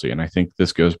for Chelsea. And I think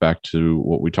this goes back to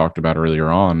what we talked about earlier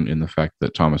on in the fact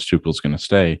that Thomas Tuchel is going to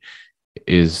stay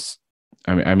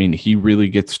I mean, he really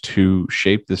gets to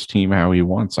shape this team how he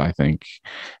wants, I think.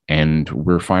 And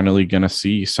we're finally going to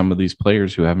see some of these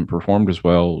players who haven't performed as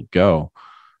well go.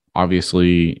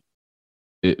 Obviously,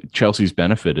 Chelsea's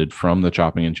benefited from the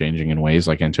chopping and changing in ways,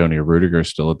 like Antonio Rudiger is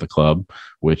still at the club,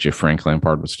 which if Frank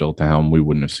Lampard was still at the helm, we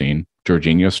wouldn't have seen.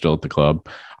 Jorginho's still at the club.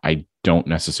 I don't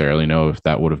necessarily know if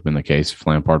that would have been the case if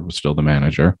Lampard was still the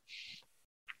manager.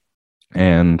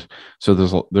 And so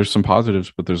there's some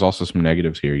positives, but there's also some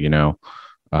negatives here.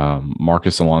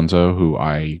 Marcus Alonso, who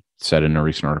I said in a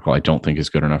recent article, I don't think is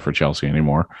good enough for Chelsea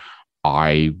anymore.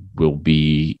 I don't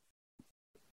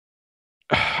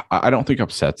think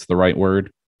upset's the right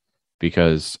word,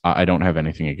 because I don't have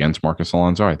anything against Marcus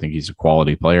Alonso. I think he's a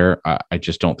quality player. I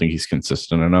just don't think he's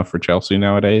consistent enough for Chelsea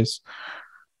nowadays.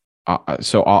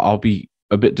 So I'll be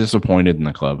a bit disappointed in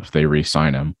the club if they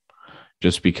re-sign him.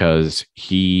 just because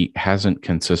he hasn't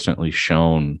consistently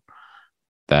shown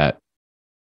that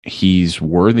he's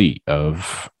worthy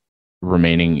of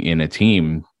remaining in a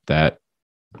team that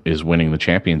is winning the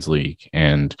Champions League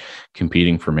and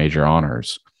competing for major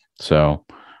honors. So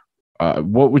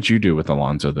what would you do with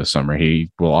Alonso this summer?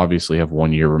 He will obviously have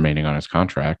 1 year remaining on his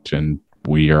contract, and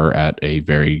we are at a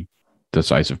very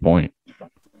decisive point.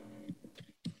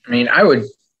 I mean, I would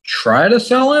try to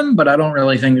sell him, but I don't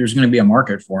really think there's going to be a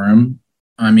market for him.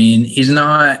 I mean, it's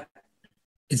not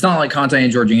like Conte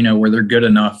and Jorginho where they're good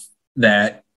enough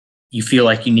that you feel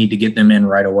like you need to get them in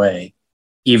right away,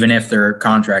 even if their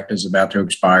contract is about to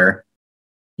expire.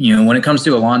 You know, when it comes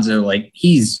to Alonso, like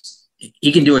he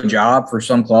can do a job for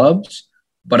some clubs,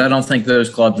 but I don't think those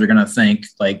clubs are going to think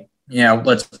like, yeah,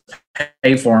 let's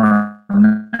pay for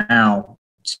him now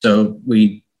so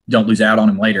we don't lose out on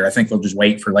him later. I think they'll just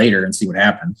wait for later and see what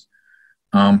happens.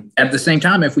 At the same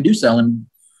time, if we do sell him,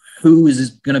 who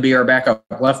is going to be our backup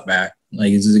left back?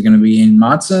 Like, is it going to be in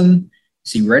Matson?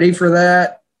 Is he ready for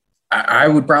that? I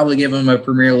would probably give him a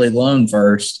Premier League loan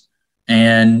first.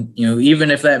 And, you know, even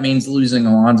if that means losing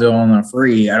Alonso on a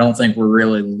free, I don't think we're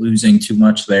really losing too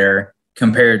much there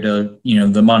compared to, you know,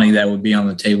 the money that would be on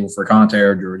the table for Conte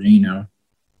or Jorginho.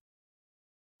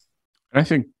 I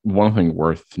think one thing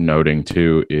worth noting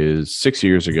too is 6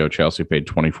 years ago, Chelsea paid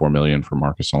 $24 million for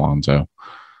Marcos Alonso.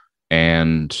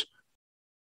 And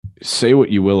say what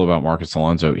you will about Marcos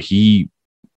Alonso, he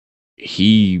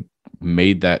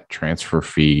made that transfer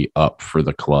fee up for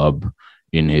the club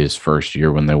in his first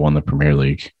year when they won the Premier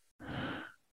League.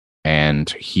 And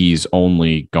he's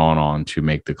only gone on to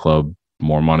make the club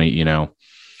more money. You know,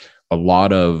 a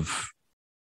lot of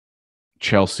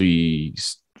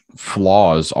Chelsea's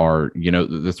flaws are, you know,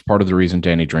 that's part of the reason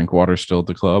Danny Drinkwater's still at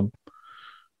the club.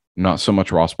 Not so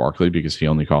much Ross Barkley because he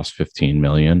only cost $15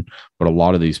 million, but a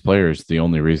lot of these players, the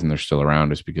only reason they're still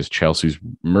around is because Chelsea's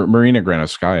Marina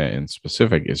Granovskaya in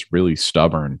specific is really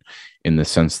stubborn in the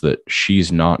sense that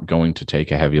she's not going to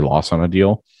take a heavy loss on a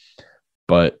deal.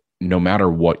 But no matter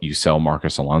what you sell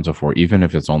Marcos Alonso for, even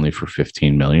if it's only for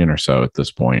 $15 million or so at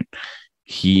this point,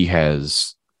 he's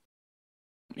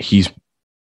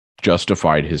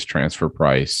justified his transfer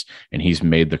price and he's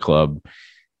made the club,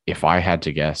 if I had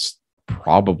to guess,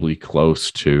 probably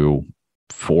close to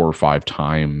 4 or 5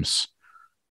 times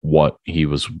what he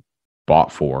was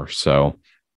bought for. So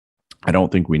I don't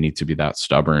think we need to be that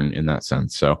stubborn in that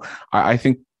sense. So I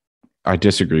think I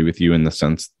disagree with you in the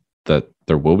sense that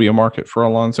there will be a market for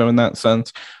Alonso in that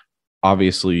sense.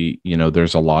 Obviously, you know,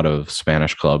 there's a lot of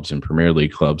Spanish clubs and Premier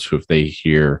League clubs who, if they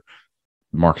hear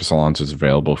Marcos Alonso is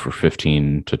available for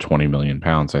 15 to 20 million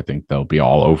pounds, I think they'll be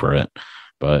all over it.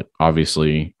 But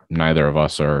obviously, neither of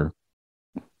us are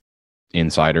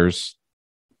insiders.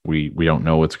 We don't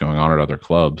know what's going on at other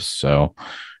clubs, so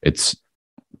it's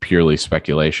purely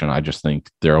speculation. I just think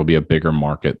there will be a bigger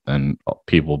market than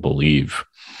people believe.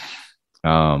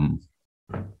 And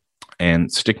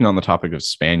sticking on the topic of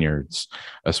Spaniards,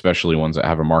 especially ones that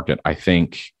have a market, I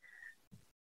think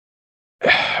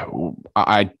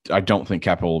I don't think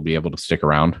Kepa will be able to stick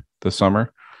around this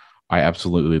summer. I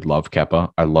absolutely love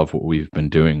Kepa. I love what we've been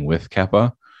doing with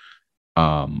Kepa.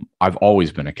 I've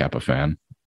always been a Kepa fan,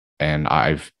 and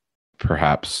I've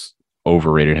perhaps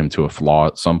overrated him to a flaw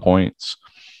at some points.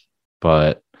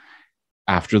 But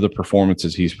after the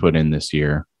performances he's put in this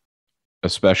year,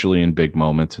 especially in big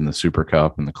moments in the Super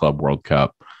Cup and the Club World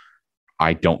Cup,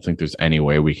 I don't think there's any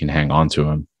way we can hang on to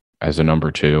him as a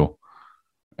number 2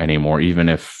 anymore, even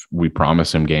if we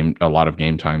promise him a lot of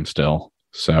game time still.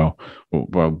 So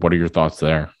what are your thoughts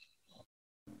there?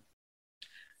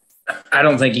 I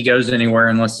don't think he goes anywhere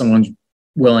unless someone's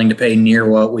willing to pay near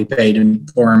what we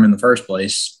paid for him in the first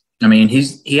place. I mean,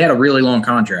 he had a really long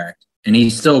contract, and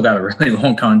he's still got a really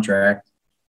long contract.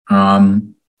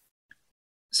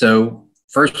 So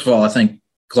first of all, I think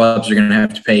clubs are going to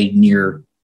have to pay near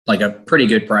like a pretty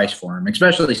good price for him,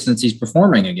 especially since he's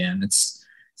performing again. It's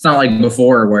not like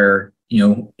before where, you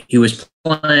know, he was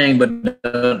playing but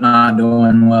not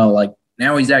doing well. Like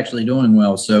now he's actually doing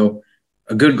well. So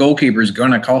a good goalkeeper is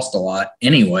going to cost a lot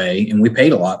anyway, and we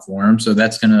paid a lot for him. So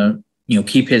that's going to, you know,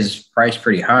 keep his price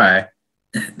pretty high.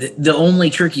 The only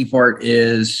tricky part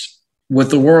is with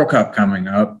the World Cup coming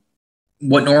up,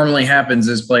 what normally happens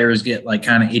is players get like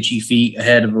kind of itchy feet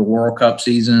ahead of a World Cup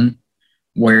season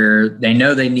where they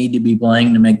know they need to be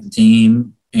playing to make the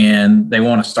team and they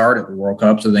want to start at the World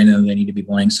Cup, so they know they need to be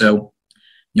playing. So,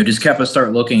 you know, does Kepa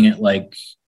start looking at like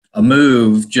a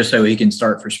move just so he can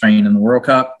start for Spain in the World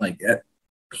Cup? Like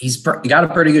he's got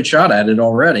a pretty good shot at it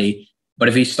already, but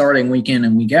if he's starting week in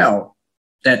and week out,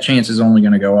 that chance is only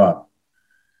going to go up.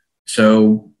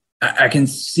 So I can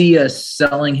see us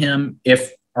selling him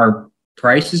if our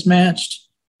price is matched,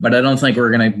 but I don't think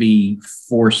we're going to be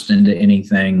forced into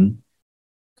anything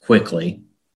quickly.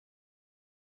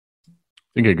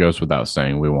 I think it goes without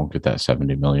saying we won't get that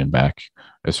 $70 million back.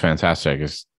 As fantastic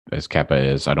as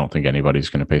Kepa is, I don't think anybody's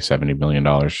going to pay $70 million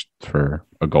for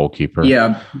a goalkeeper.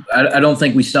 Yeah, I don't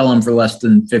think we sell him for less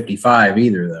than 55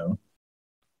 either, though.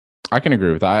 I can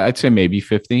agree with that. I'd say maybe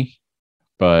 50,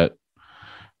 but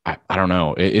I don't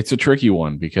know. It's a tricky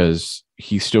one because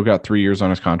he's still got 3 years on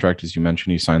his contract. As you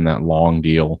mentioned, he signed that long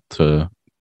deal to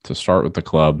start with the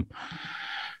club.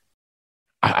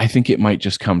 I think it might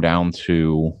just come down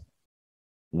to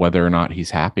whether or not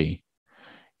he's happy.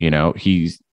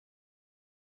 And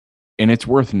it's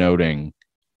worth noting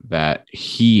that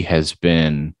he has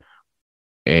been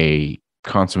a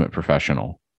consummate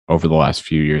professional over the last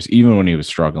few years, even when he was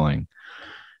struggling.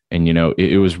 And,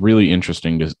 it was really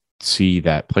interesting to see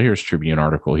that Players Tribune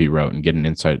article he wrote and get an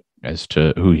insight as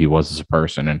to who he was as a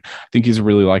person. And I think he's a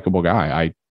really likable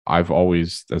guy. I've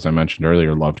always, as I mentioned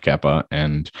earlier, loved Kepa,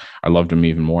 and I loved him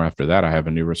even more after that. I have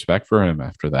a new respect for him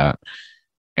after that.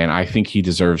 And I think he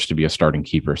deserves to be a starting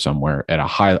keeper somewhere at a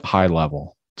high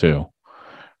level too.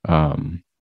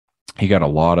 He got a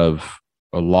lot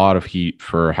of heat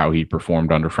for how he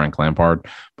performed under Frank Lampard,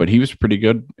 but he was pretty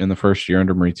good in the first year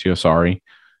under Maurizio Sarri.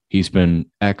 He's been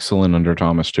excellent under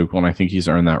Thomas Tuchel, and I think he's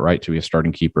earned that right to be a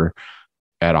starting keeper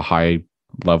at a high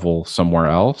level somewhere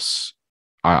else.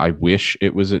 I wish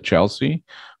it was at Chelsea,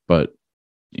 but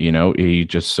he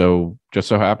just so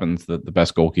happens that the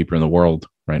best goalkeeper in the world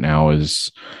right now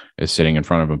is sitting in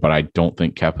front of him. But I don't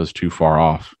think Kepa's too far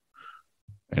off.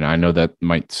 And I know that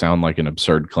might sound like an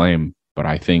absurd claim, but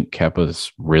I think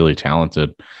Kepa's really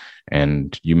talented.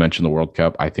 And you mentioned the World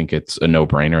Cup. I think it's a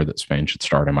no-brainer that Spain should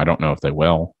start him. I don't know if they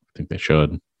will. I think they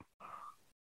should.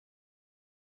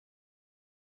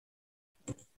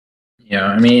 Yeah,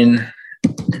 I mean,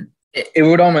 it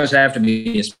would almost have to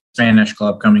be a Spanish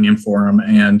club coming in for him.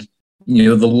 And,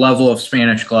 the level of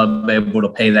Spanish club able to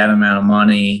pay that amount of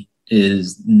money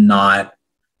is not,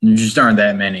 there just aren't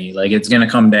that many. Like, it's going to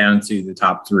come down to the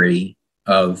top three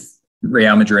of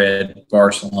Real Madrid,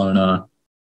 Barcelona,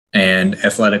 and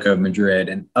Atletico Madrid.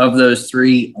 And of those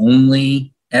three,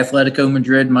 only Atletico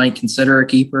Madrid might consider a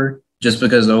keeper just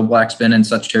because Oblak's been in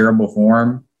such terrible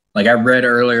form. Like I read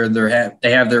earlier,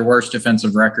 they have their worst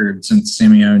defensive record since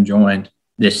Simeone joined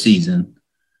this season.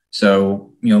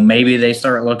 So, maybe they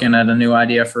start looking at a new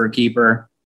idea for a keeper,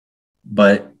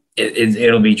 but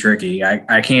it'll be tricky.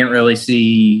 I can't really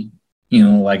see,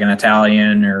 like an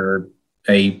Italian or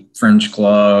a French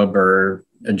club or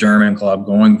a German club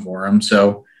going for him.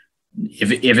 So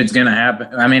if it's going to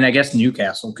happen, I mean, I guess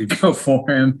Newcastle could go for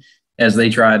him as they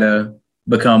try to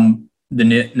become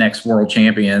the next world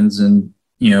champions and,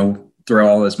 throw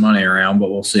all this money around,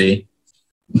 but we'll see.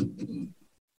 I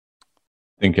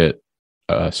think it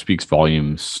speaks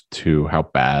volumes to how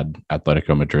bad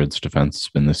Atletico Madrid's defense has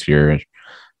been this year.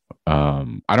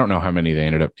 I don't know how many they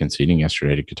ended up conceding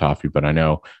yesterday to Getafe, but I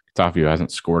know Getafe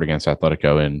hasn't scored against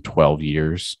Atletico in 12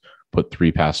 years, put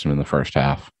 3 past him in the first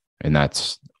half. And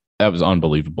that was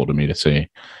unbelievable to me to see.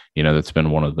 That's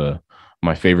been one of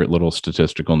my favorite little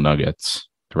statistical nuggets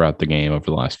throughout the game over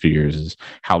the last few years is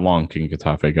how long can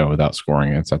Getafe go without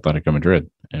scoring against Atletico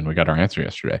Madrid? And we got our answer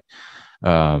yesterday.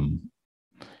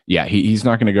 He's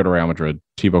not going to go to Real Madrid.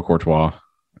 Thibaut Courtois,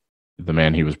 the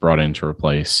man he was brought in to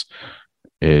replace,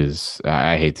 is,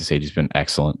 I hate to say it, he's been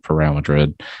excellent for Real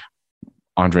Madrid.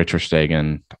 Andre ter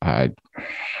Stegen, I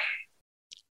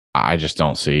just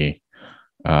don't see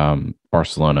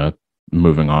Barcelona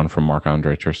moving on from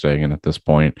Marc-Andre ter Stegen at this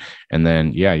point. And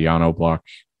then, Jan Oblak,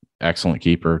 excellent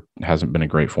keeper, hasn't been in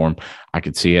great form. I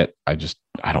could see it. I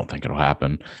don't think it'll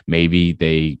happen. Maybe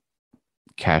they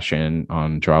cash in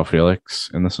on Joao Felix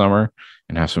in the summer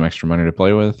and have some extra money to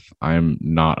play with. I'm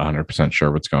not 100%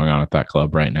 sure what's going on at that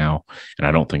club right now, and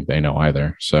I don't think they know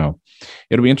either. So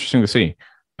it'll be interesting to see.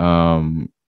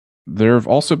 There have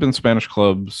also been Spanish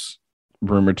clubs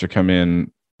rumored to come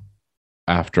in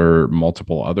after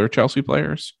multiple other Chelsea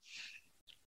players,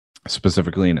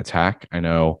 specifically in attack. I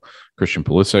know Christian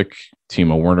Pulisic,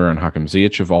 Timo Werner, and Hakim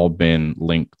Ziyech have all been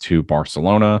linked to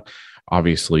Barcelona.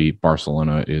 Obviously,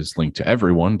 Barcelona is linked to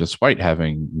everyone, despite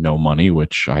having no money,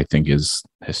 which I think is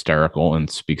hysterical and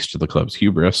speaks to the club's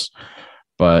hubris.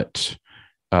 But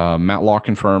Matt Law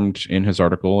confirmed in his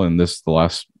article, and this is the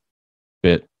last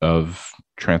bit of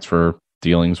transfer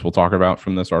dealings we'll talk about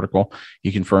from this article.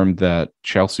 He confirmed that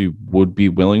Chelsea would be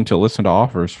willing to listen to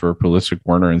offers for Pulisic,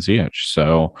 Werner, and Ziyech.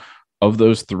 So of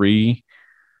those three,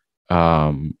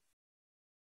 I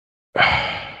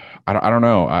don't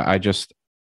know.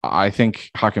 I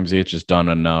think Hakim Ziyech has done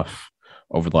enough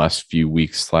over the last few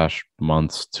weeks /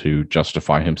 months to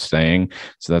justify him staying.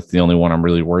 So that's the only one I'm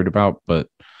really worried about. But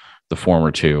the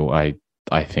former two, I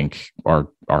think are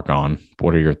gone.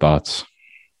 What are your thoughts?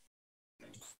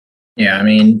 Yeah, I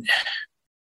mean,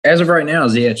 as of right now,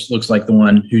 Ziyech looks like the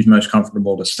one who's most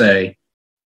comfortable to stay.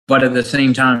 But at the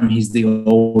same time, he's the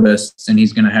oldest, and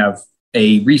he's going to have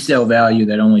a resale value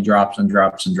that only drops and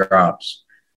drops and drops.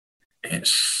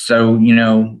 So,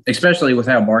 especially with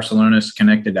how Barcelona's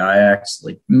connected to Ajax,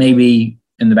 like maybe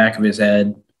in the back of his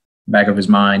head, back of his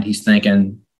mind, he's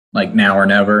thinking like now or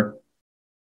never.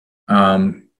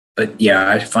 But yeah,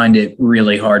 I find it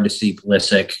really hard to see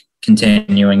Pulisic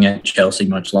continuing at Chelsea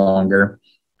much longer.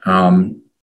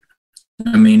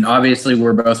 I mean, obviously,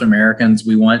 we're both Americans.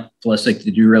 We want Pulisic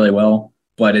to do really well,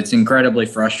 but it's incredibly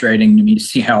frustrating to me to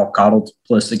see how coddled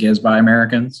Pulisic is by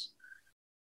Americans.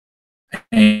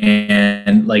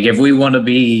 And like, if we want to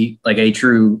be like a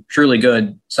truly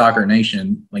good soccer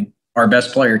nation, like our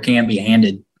best player can't be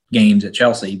handed games at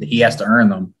Chelsea. He has to earn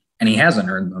them, and he hasn't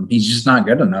earned them. He's just not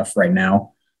good enough right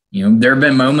now. There have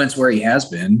been moments where he has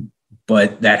been,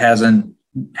 but that hasn't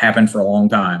happened for a long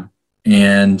time.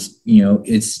 And,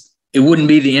 it wouldn't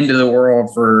be the end of the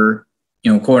world for,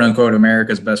 quote unquote,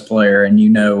 America's best player. And,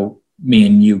 me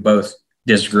and you both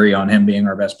disagree on him being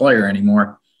our best player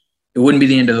anymore. It wouldn't be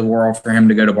the end of the world for him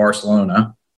to go to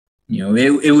Barcelona.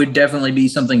 It would definitely be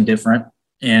something different.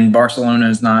 And Barcelona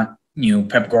is not,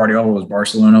 Pep Guardiola's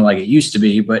Barcelona like it used to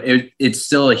be, but it's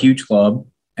still a huge club.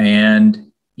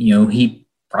 And, he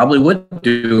probably would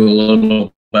do a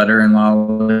little better in La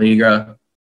Liga,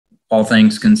 all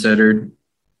things considered.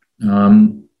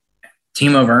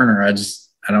 Timo Werner,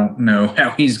 I don't know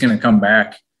how he's going to come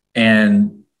back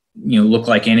and, look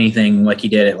like anything like he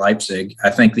did at Leipzig. I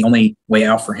think the only way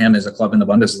out for him is a club in the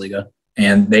Bundesliga,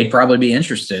 and they'd probably be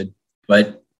interested.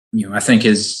 But, I think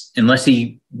unless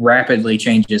he rapidly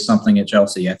changes something at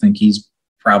Chelsea, I think he's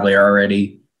probably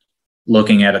already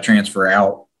looking at a transfer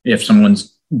out if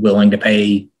someone's willing to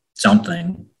pay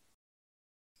something.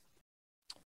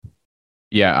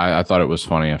 Yeah, I thought it was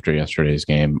funny after yesterday's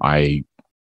game. I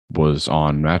was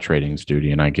on match ratings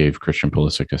duty and I gave Christian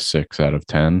Pulisic a 6 out of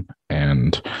 10,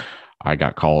 and I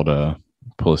got called a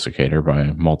Pulisic hater by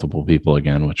multiple people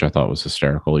again, which I thought was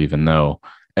hysterical, even though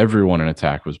everyone in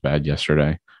attack was bad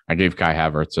yesterday. I gave Kai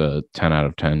Havertz a 10 out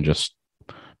of 10 just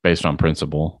based on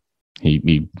principle.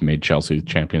 He made Chelsea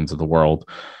champions of the world.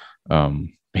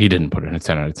 He didn't put in a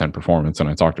 10 out of 10 performance, and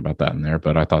I talked about that in there,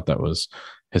 but I thought that was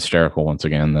hysterical once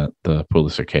again that the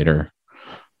Pulisic hater,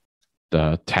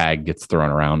 the tag gets thrown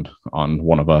around on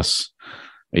one of us,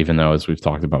 even though, as we've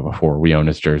talked about before, we own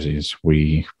his jerseys.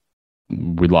 We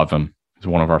love him. He's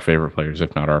one of our favorite players,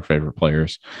 if not our favorite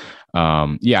players.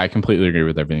 I completely agree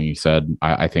with everything you said.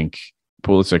 I think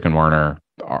Pulisic and Werner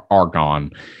are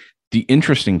gone. The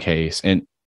interesting case, and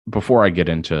before I get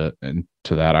into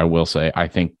that, I will say I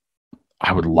think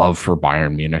I would love for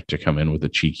Bayern Munich to come in with a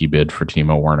cheeky bid for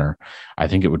Timo Werner. I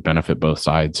think it would benefit both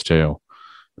sides too,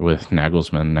 with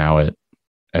Nagelsmann now at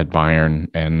Bayern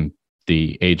and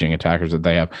the aging attackers that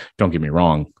they have. Don't get me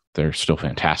wrong, they're still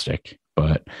fantastic,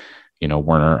 but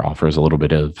Werner offers a little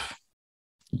bit of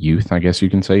youth, I guess you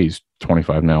can say. He's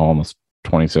 25 now, almost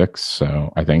 26.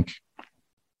 So I think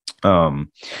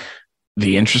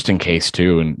the interesting case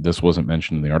too, and this wasn't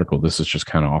mentioned in the article, this is just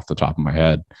kind of off the top of my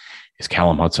head, is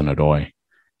Callum Hudson-Odoi.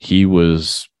 He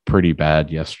was pretty bad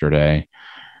yesterday.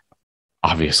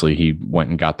 Obviously, he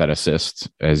went and got that assist.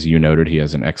 As you noted, he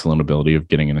has an excellent ability of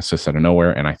getting an assist out of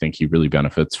nowhere, and I think he really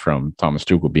benefits from Thomas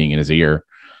Tuchel being in his ear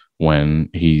when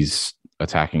he's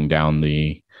attacking down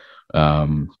the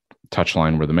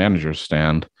touchline where the managers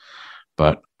stand.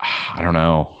 But I don't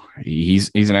know.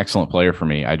 He's an excellent player for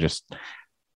me.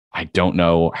 I don't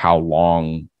know how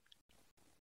long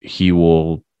he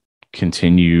will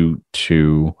continue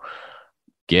to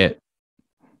get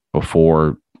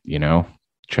before,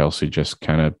 Chelsea just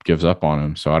kind of gives up on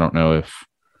him. So I don't know if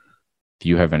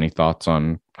you have any thoughts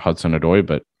on Hudson-Odoi,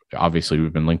 but obviously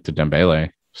we've been linked to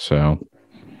Dembele. So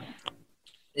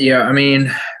yeah, I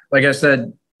mean, like I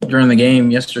said during the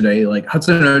game yesterday, like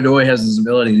Hudson-Odoi has this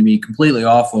ability to be completely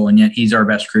awful, and yet he's our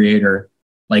best creator.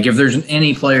 Like if there's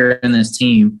any player in this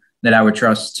team that I would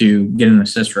trust to get an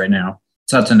assist right now,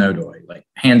 it's Hudson-Odoi. Like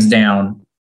hands down,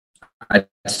 I'd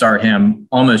start him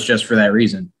almost just for that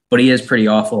reason. But he is pretty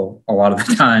awful a lot of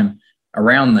the time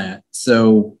around that.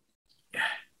 So,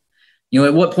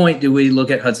 at what point do we look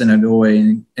at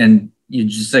Hudson-Odoi and you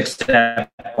just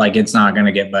accept like it's not going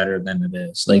to get better than it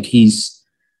is? Like he's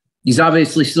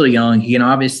obviously still young. He can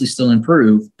obviously still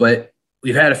improve, but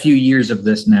we've had a few years of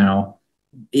this now.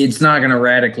 it's not going to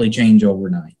radically change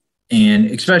overnight. And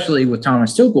especially with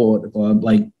Thomas Tuchel at the club,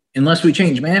 like unless we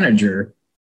change manager,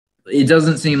 it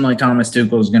doesn't seem like Thomas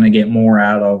Tuchel is going to get more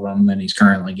out of him than he's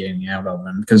currently getting out of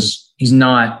him because he's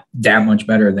not that much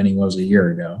better than he was a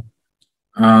year ago.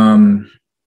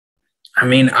 I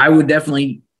mean, I would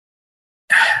definitely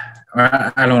 –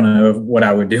 I don't know what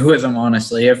I would do with him,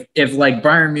 honestly. If like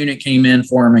Bayern Munich came in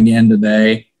for him again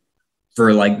today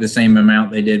for like the same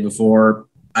amount they did before,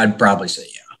 I'd probably say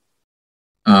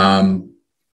yeah.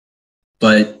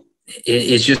 But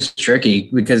it's just tricky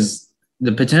because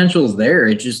the potential is there.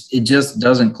 It just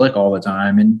doesn't click all the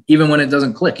time. And even when it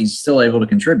doesn't click, he's still able to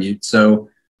contribute. So,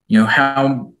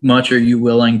 how much are you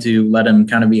willing to let him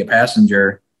kind of be a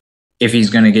passenger if he's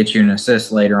going to get you an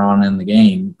assist later on in the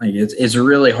game? Like it's a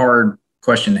really hard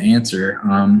question to answer.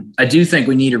 I do think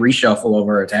we need a reshuffle of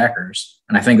our attackers,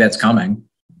 and I think that's coming.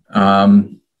 I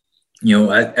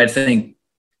think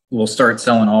we'll start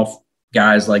selling off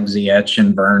guys like Ziyech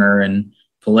and Werner and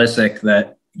Pulisic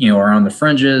that, are on the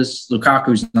fringes.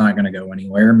 Lukaku's not going to go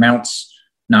anywhere. Mount's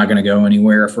not going to go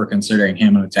anywhere if we're considering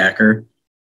him an attacker.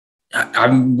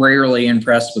 I'm rarely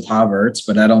impressed with Havertz,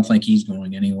 but I don't think he's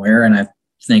going anywhere. And I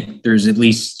think there's at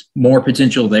least more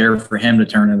potential there for him to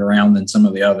turn it around than some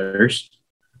of the others.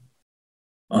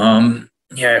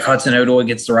 If Hudson-Odoi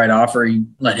gets the right offer, you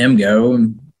let him go.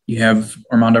 And you have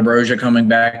Armando Broja coming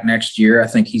back next year. I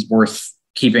think he's worth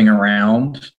keeping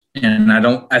around. And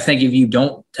I think if you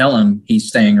don't tell him he's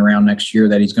staying around next year,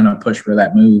 that he's going to push for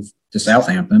that move to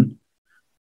Southampton.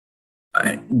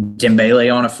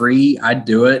 Dembele on a free, I'd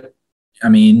do it. I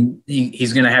mean,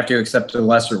 he's going to have to accept a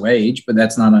lesser wage, but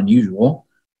that's not unusual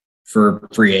for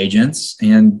free agents.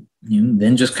 And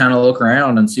then just kind of look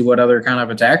around and see what other kind of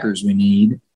attackers we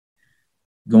need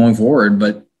going forward.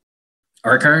 But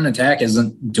our current attack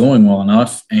isn't doing well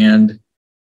enough, and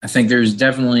I think there's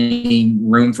definitely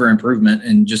room for improvement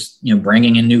and just,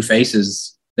 bringing in new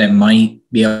faces that might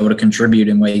be able to contribute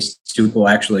in ways Tuchel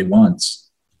actually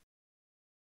wants.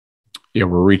 Yeah,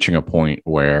 we're reaching a point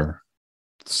where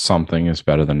something is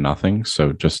better than nothing.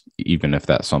 So just even if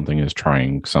that something is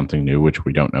trying something new, which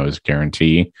we don't know is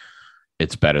guarantee,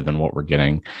 it's better than what we're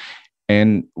getting.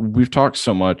 And we've talked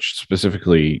so much,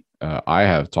 specifically, I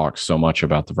have talked so much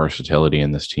about the versatility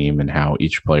in this team and how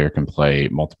each player can play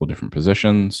multiple different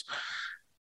positions.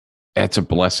 It's a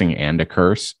blessing and a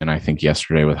curse. And I think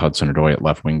yesterday with Hudson-Odoi at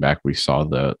left wing back, we saw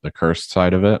the cursed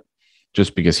side of it,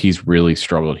 just because he's really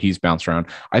struggled. He's bounced around.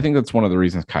 I think that's one of the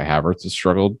reasons Kai Havertz has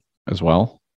struggled as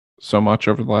well so much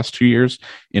over the last 2 years,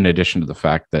 in addition to the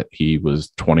fact that he was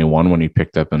 21 when he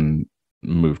picked up and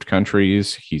moved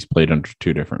countries. He's played under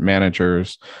 2 different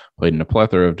managers, played in a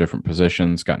plethora of different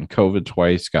positions, gotten COVID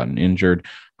twice, gotten injured.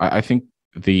 I think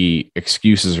the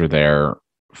excuses are there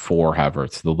for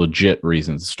Havertz, the legit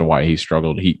reasons as to why he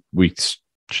struggled. We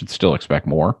should still expect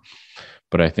more,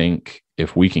 but I think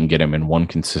if we can get him in one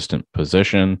consistent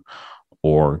position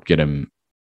or get him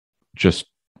just,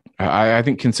 I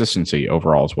think consistency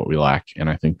overall is what we lack.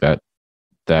 And I think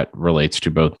that relates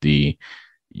to both the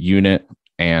unit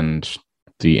and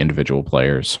the individual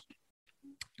players.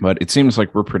 But it seems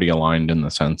like we're pretty aligned in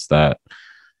the sense that,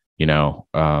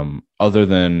 other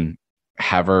than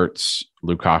Havertz,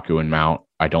 Lukaku, and Mount,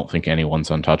 I don't think anyone's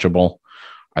untouchable.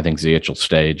 I think Ziyech will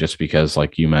stay just because,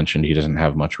 like you mentioned, he doesn't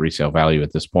have much resale value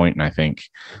at this point. And I think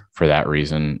for that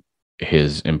reason,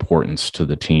 his importance to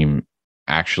the team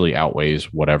actually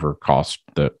outweighs whatever cost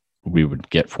that we would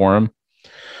get for him.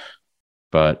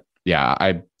 But yeah,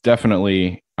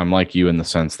 I'm like you in the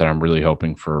sense that I'm really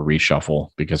hoping for a reshuffle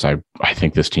because I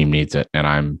think this team needs it. And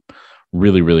I'm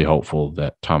really, really hopeful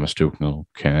that Thomas Tuchel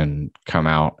can come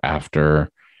out after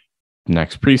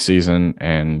next preseason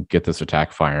and get this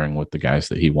attack firing with the guys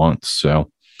that he wants.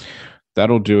 So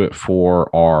that'll do it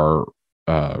for our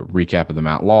recap of the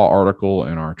Matt Law article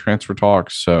and our transfer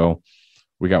talks. So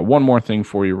we got one more thing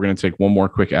for you. We're going to take one more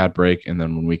quick ad break, and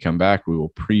then when we come back, we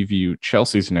will preview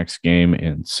Chelsea's next game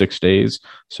in 6 days.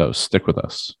 So stick with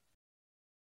us.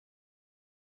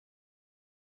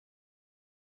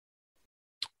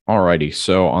 Alrighty,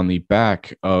 so on the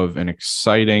back of an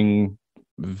exciting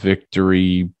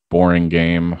victory, boring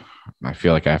game, I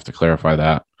feel like I have to clarify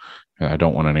that. I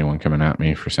don't want anyone coming at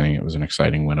me for saying it was an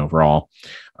exciting win overall.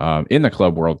 In the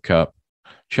Club World Cup,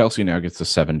 Chelsea now gets a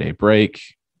 7-day break.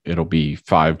 It'll be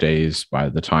 5 days by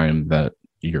the time that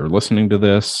you're listening to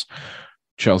this.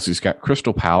 Chelsea's got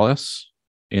Crystal Palace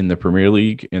in the Premier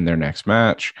League in their next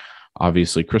match.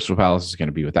 Obviously, Crystal Palace is going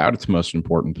to be without its most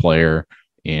important player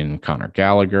in Conor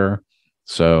Gallagher.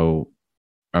 So,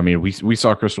 I mean, we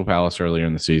saw Crystal Palace earlier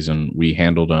in the season. We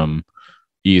handled them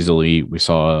easily. We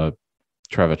saw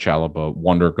Trevoh Chalobah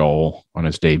wonder goal on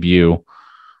his debut.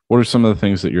 What are some of the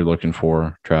things that you're looking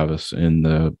for, Travis, in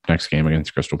the next game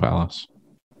against Crystal Palace?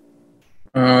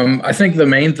 I think the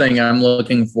main thing I'm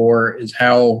looking for is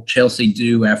how Chelsea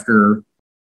do after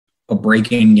a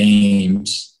break in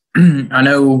games. I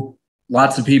know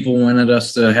lots of people wanted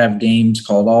us to have games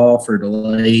called off or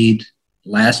delayed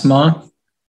last month,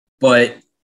 but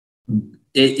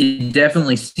it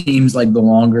definitely seems like the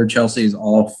longer Chelsea is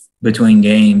off between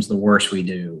games, the worse we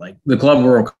do. Like the Club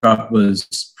World Cup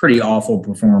was pretty awful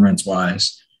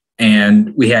performance-wise,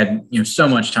 and we had so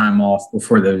much time off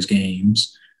before those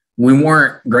games. We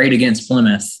weren't great against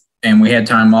Plymouth, and we had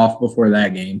time off before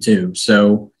that game too.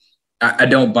 So I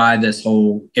don't buy this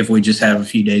whole if we just have a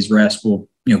few days rest, we'll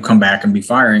come back and be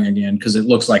firing again, because it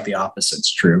looks like the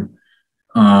opposite's true.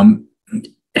 I'm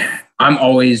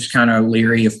always kind of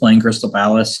leery of playing Crystal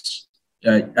Palace.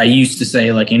 I used to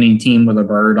say, like, any team with a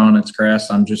bird on its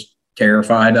crest, I'm just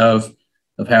terrified of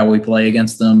how we play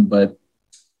against them. But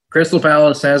Crystal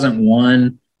Palace hasn't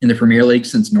won in the Premier League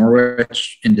since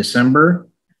Norwich in December.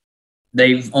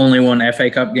 They've only won FA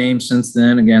Cup games since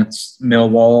then against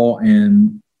Millwall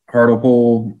and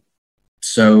Hartlepool.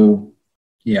 So,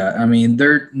 yeah, I mean,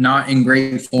 they're not in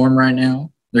great form right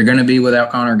now. They're going to be without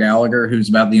Conor Gallagher, who's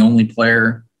about the only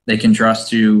player they can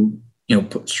trust to,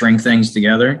 string things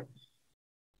together.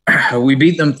 We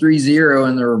beat them 3-0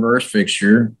 in the reverse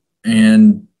fixture,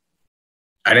 and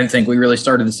I didn't think we really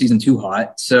started the season too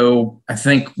hot. So I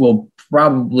think we'll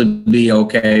probably be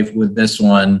okay with this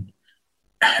one.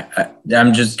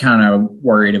 I'm just kind of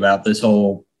worried about this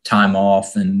whole time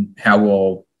off and how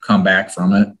we'll come back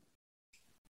from it.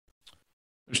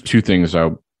 There's two things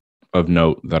of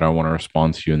note that I want to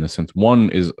respond to you in this sense. One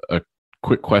is a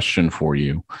quick question for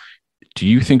you. Do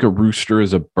you think a rooster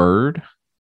is a bird?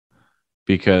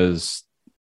 Because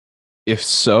if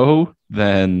so,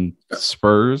 then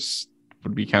Spurs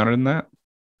would be counted in that.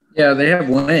 Yeah, they have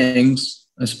wings,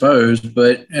 I suppose.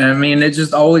 But, I mean, it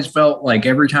just always felt like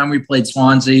every time we played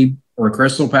Swansea or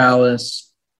Crystal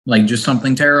Palace, like just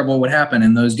something terrible would happen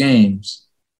in those games.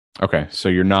 Okay, so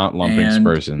you're not lumping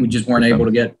Spurs in. We just weren't able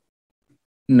to get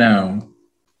 – no.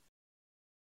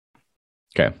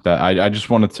 Okay, I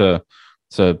just wanted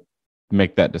to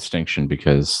make that distinction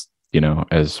because –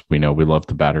 as we know, we love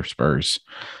to batter Spurs.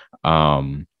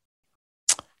 And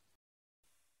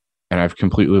I've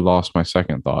completely lost my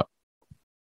second thought.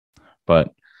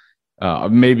 But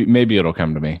maybe it'll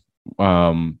come to me.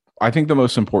 I think the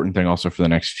most important thing also for the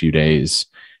next few days,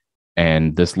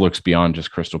 and this looks beyond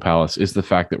just Crystal Palace, is the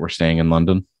fact that we're staying in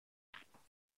London.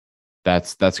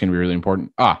 That's going to be really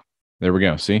important. There we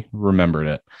go. See? Remembered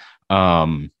it.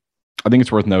 I think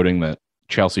it's worth noting that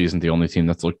Chelsea isn't the only team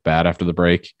that's looked bad after the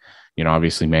break.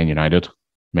 Obviously Man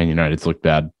United's looked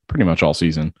bad pretty much all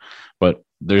season, but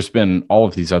there's been all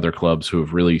of these other clubs who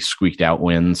have really squeaked out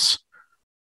wins.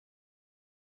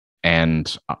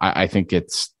 And I think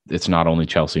it's not only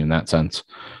Chelsea in that sense.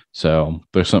 So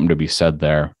there's something to be said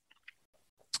there,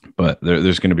 but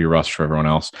there's going to be rust for everyone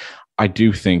else. I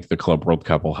do think the Club World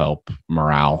Cup will help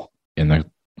morale in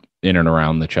and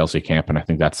around the Chelsea camp. And I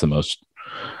think that's the most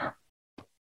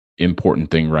important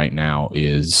thing right now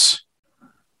is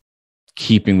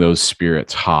keeping those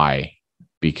spirits high,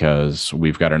 because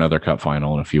we've got another cup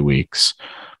final in a few weeks.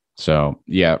 So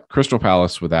yeah, Crystal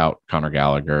Palace without Conor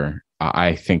Gallagher,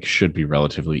 I think should be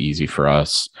relatively easy for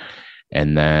us.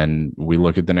 And then we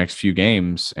look at the next few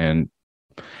games, and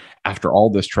after all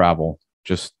this travel,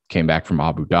 just came back from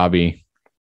Abu Dhabi.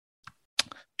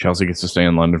 Chelsea gets to stay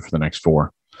in London for the next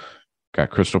 4.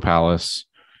 Got Crystal Palace,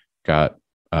 got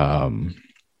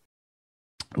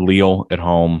Lille at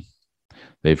home.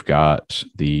 They've got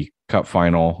the cup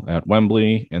final at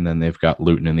Wembley, and then they've got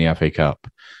Luton in the FA Cup,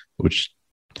 which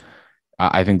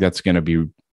I think that's going to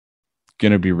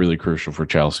be really crucial for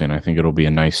Chelsea. And I think it'll be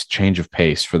a nice change of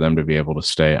pace for them to be able to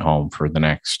stay at home for the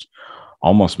next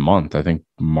almost month. I think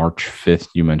March 5th,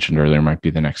 you mentioned earlier, might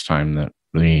be the next time that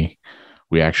we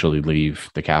actually leave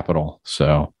the capital.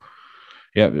 So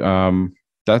yeah,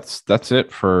 that's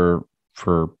it for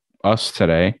us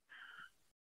today.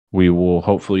 We will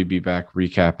hopefully be back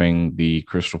recapping the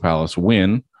Crystal Palace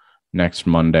win next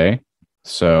Monday.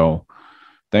 So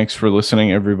thanks for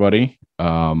listening, everybody.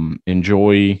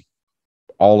 Enjoy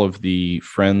all of the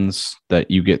friends that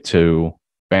you get to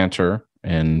banter,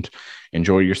 and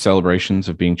enjoy your celebrations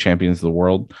of being champions of the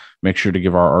world. Make sure to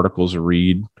give our articles a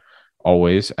read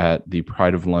always at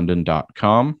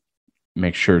theprideoflondon.com.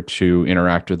 Make sure to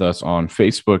interact with us on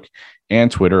Facebook and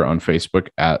Twitter. On Facebook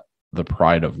at The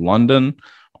Pride of London,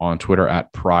 on Twitter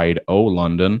at Pride O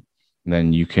London. And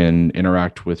then you can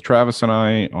interact with Travis and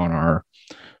I on our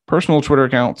personal Twitter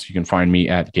accounts. You can find me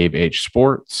at Gabe H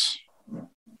Sports.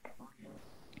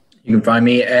 You can find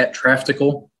me at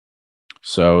Traftical.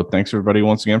 So thanks everybody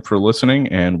once again for listening,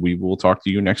 and we will talk to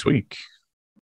you next week.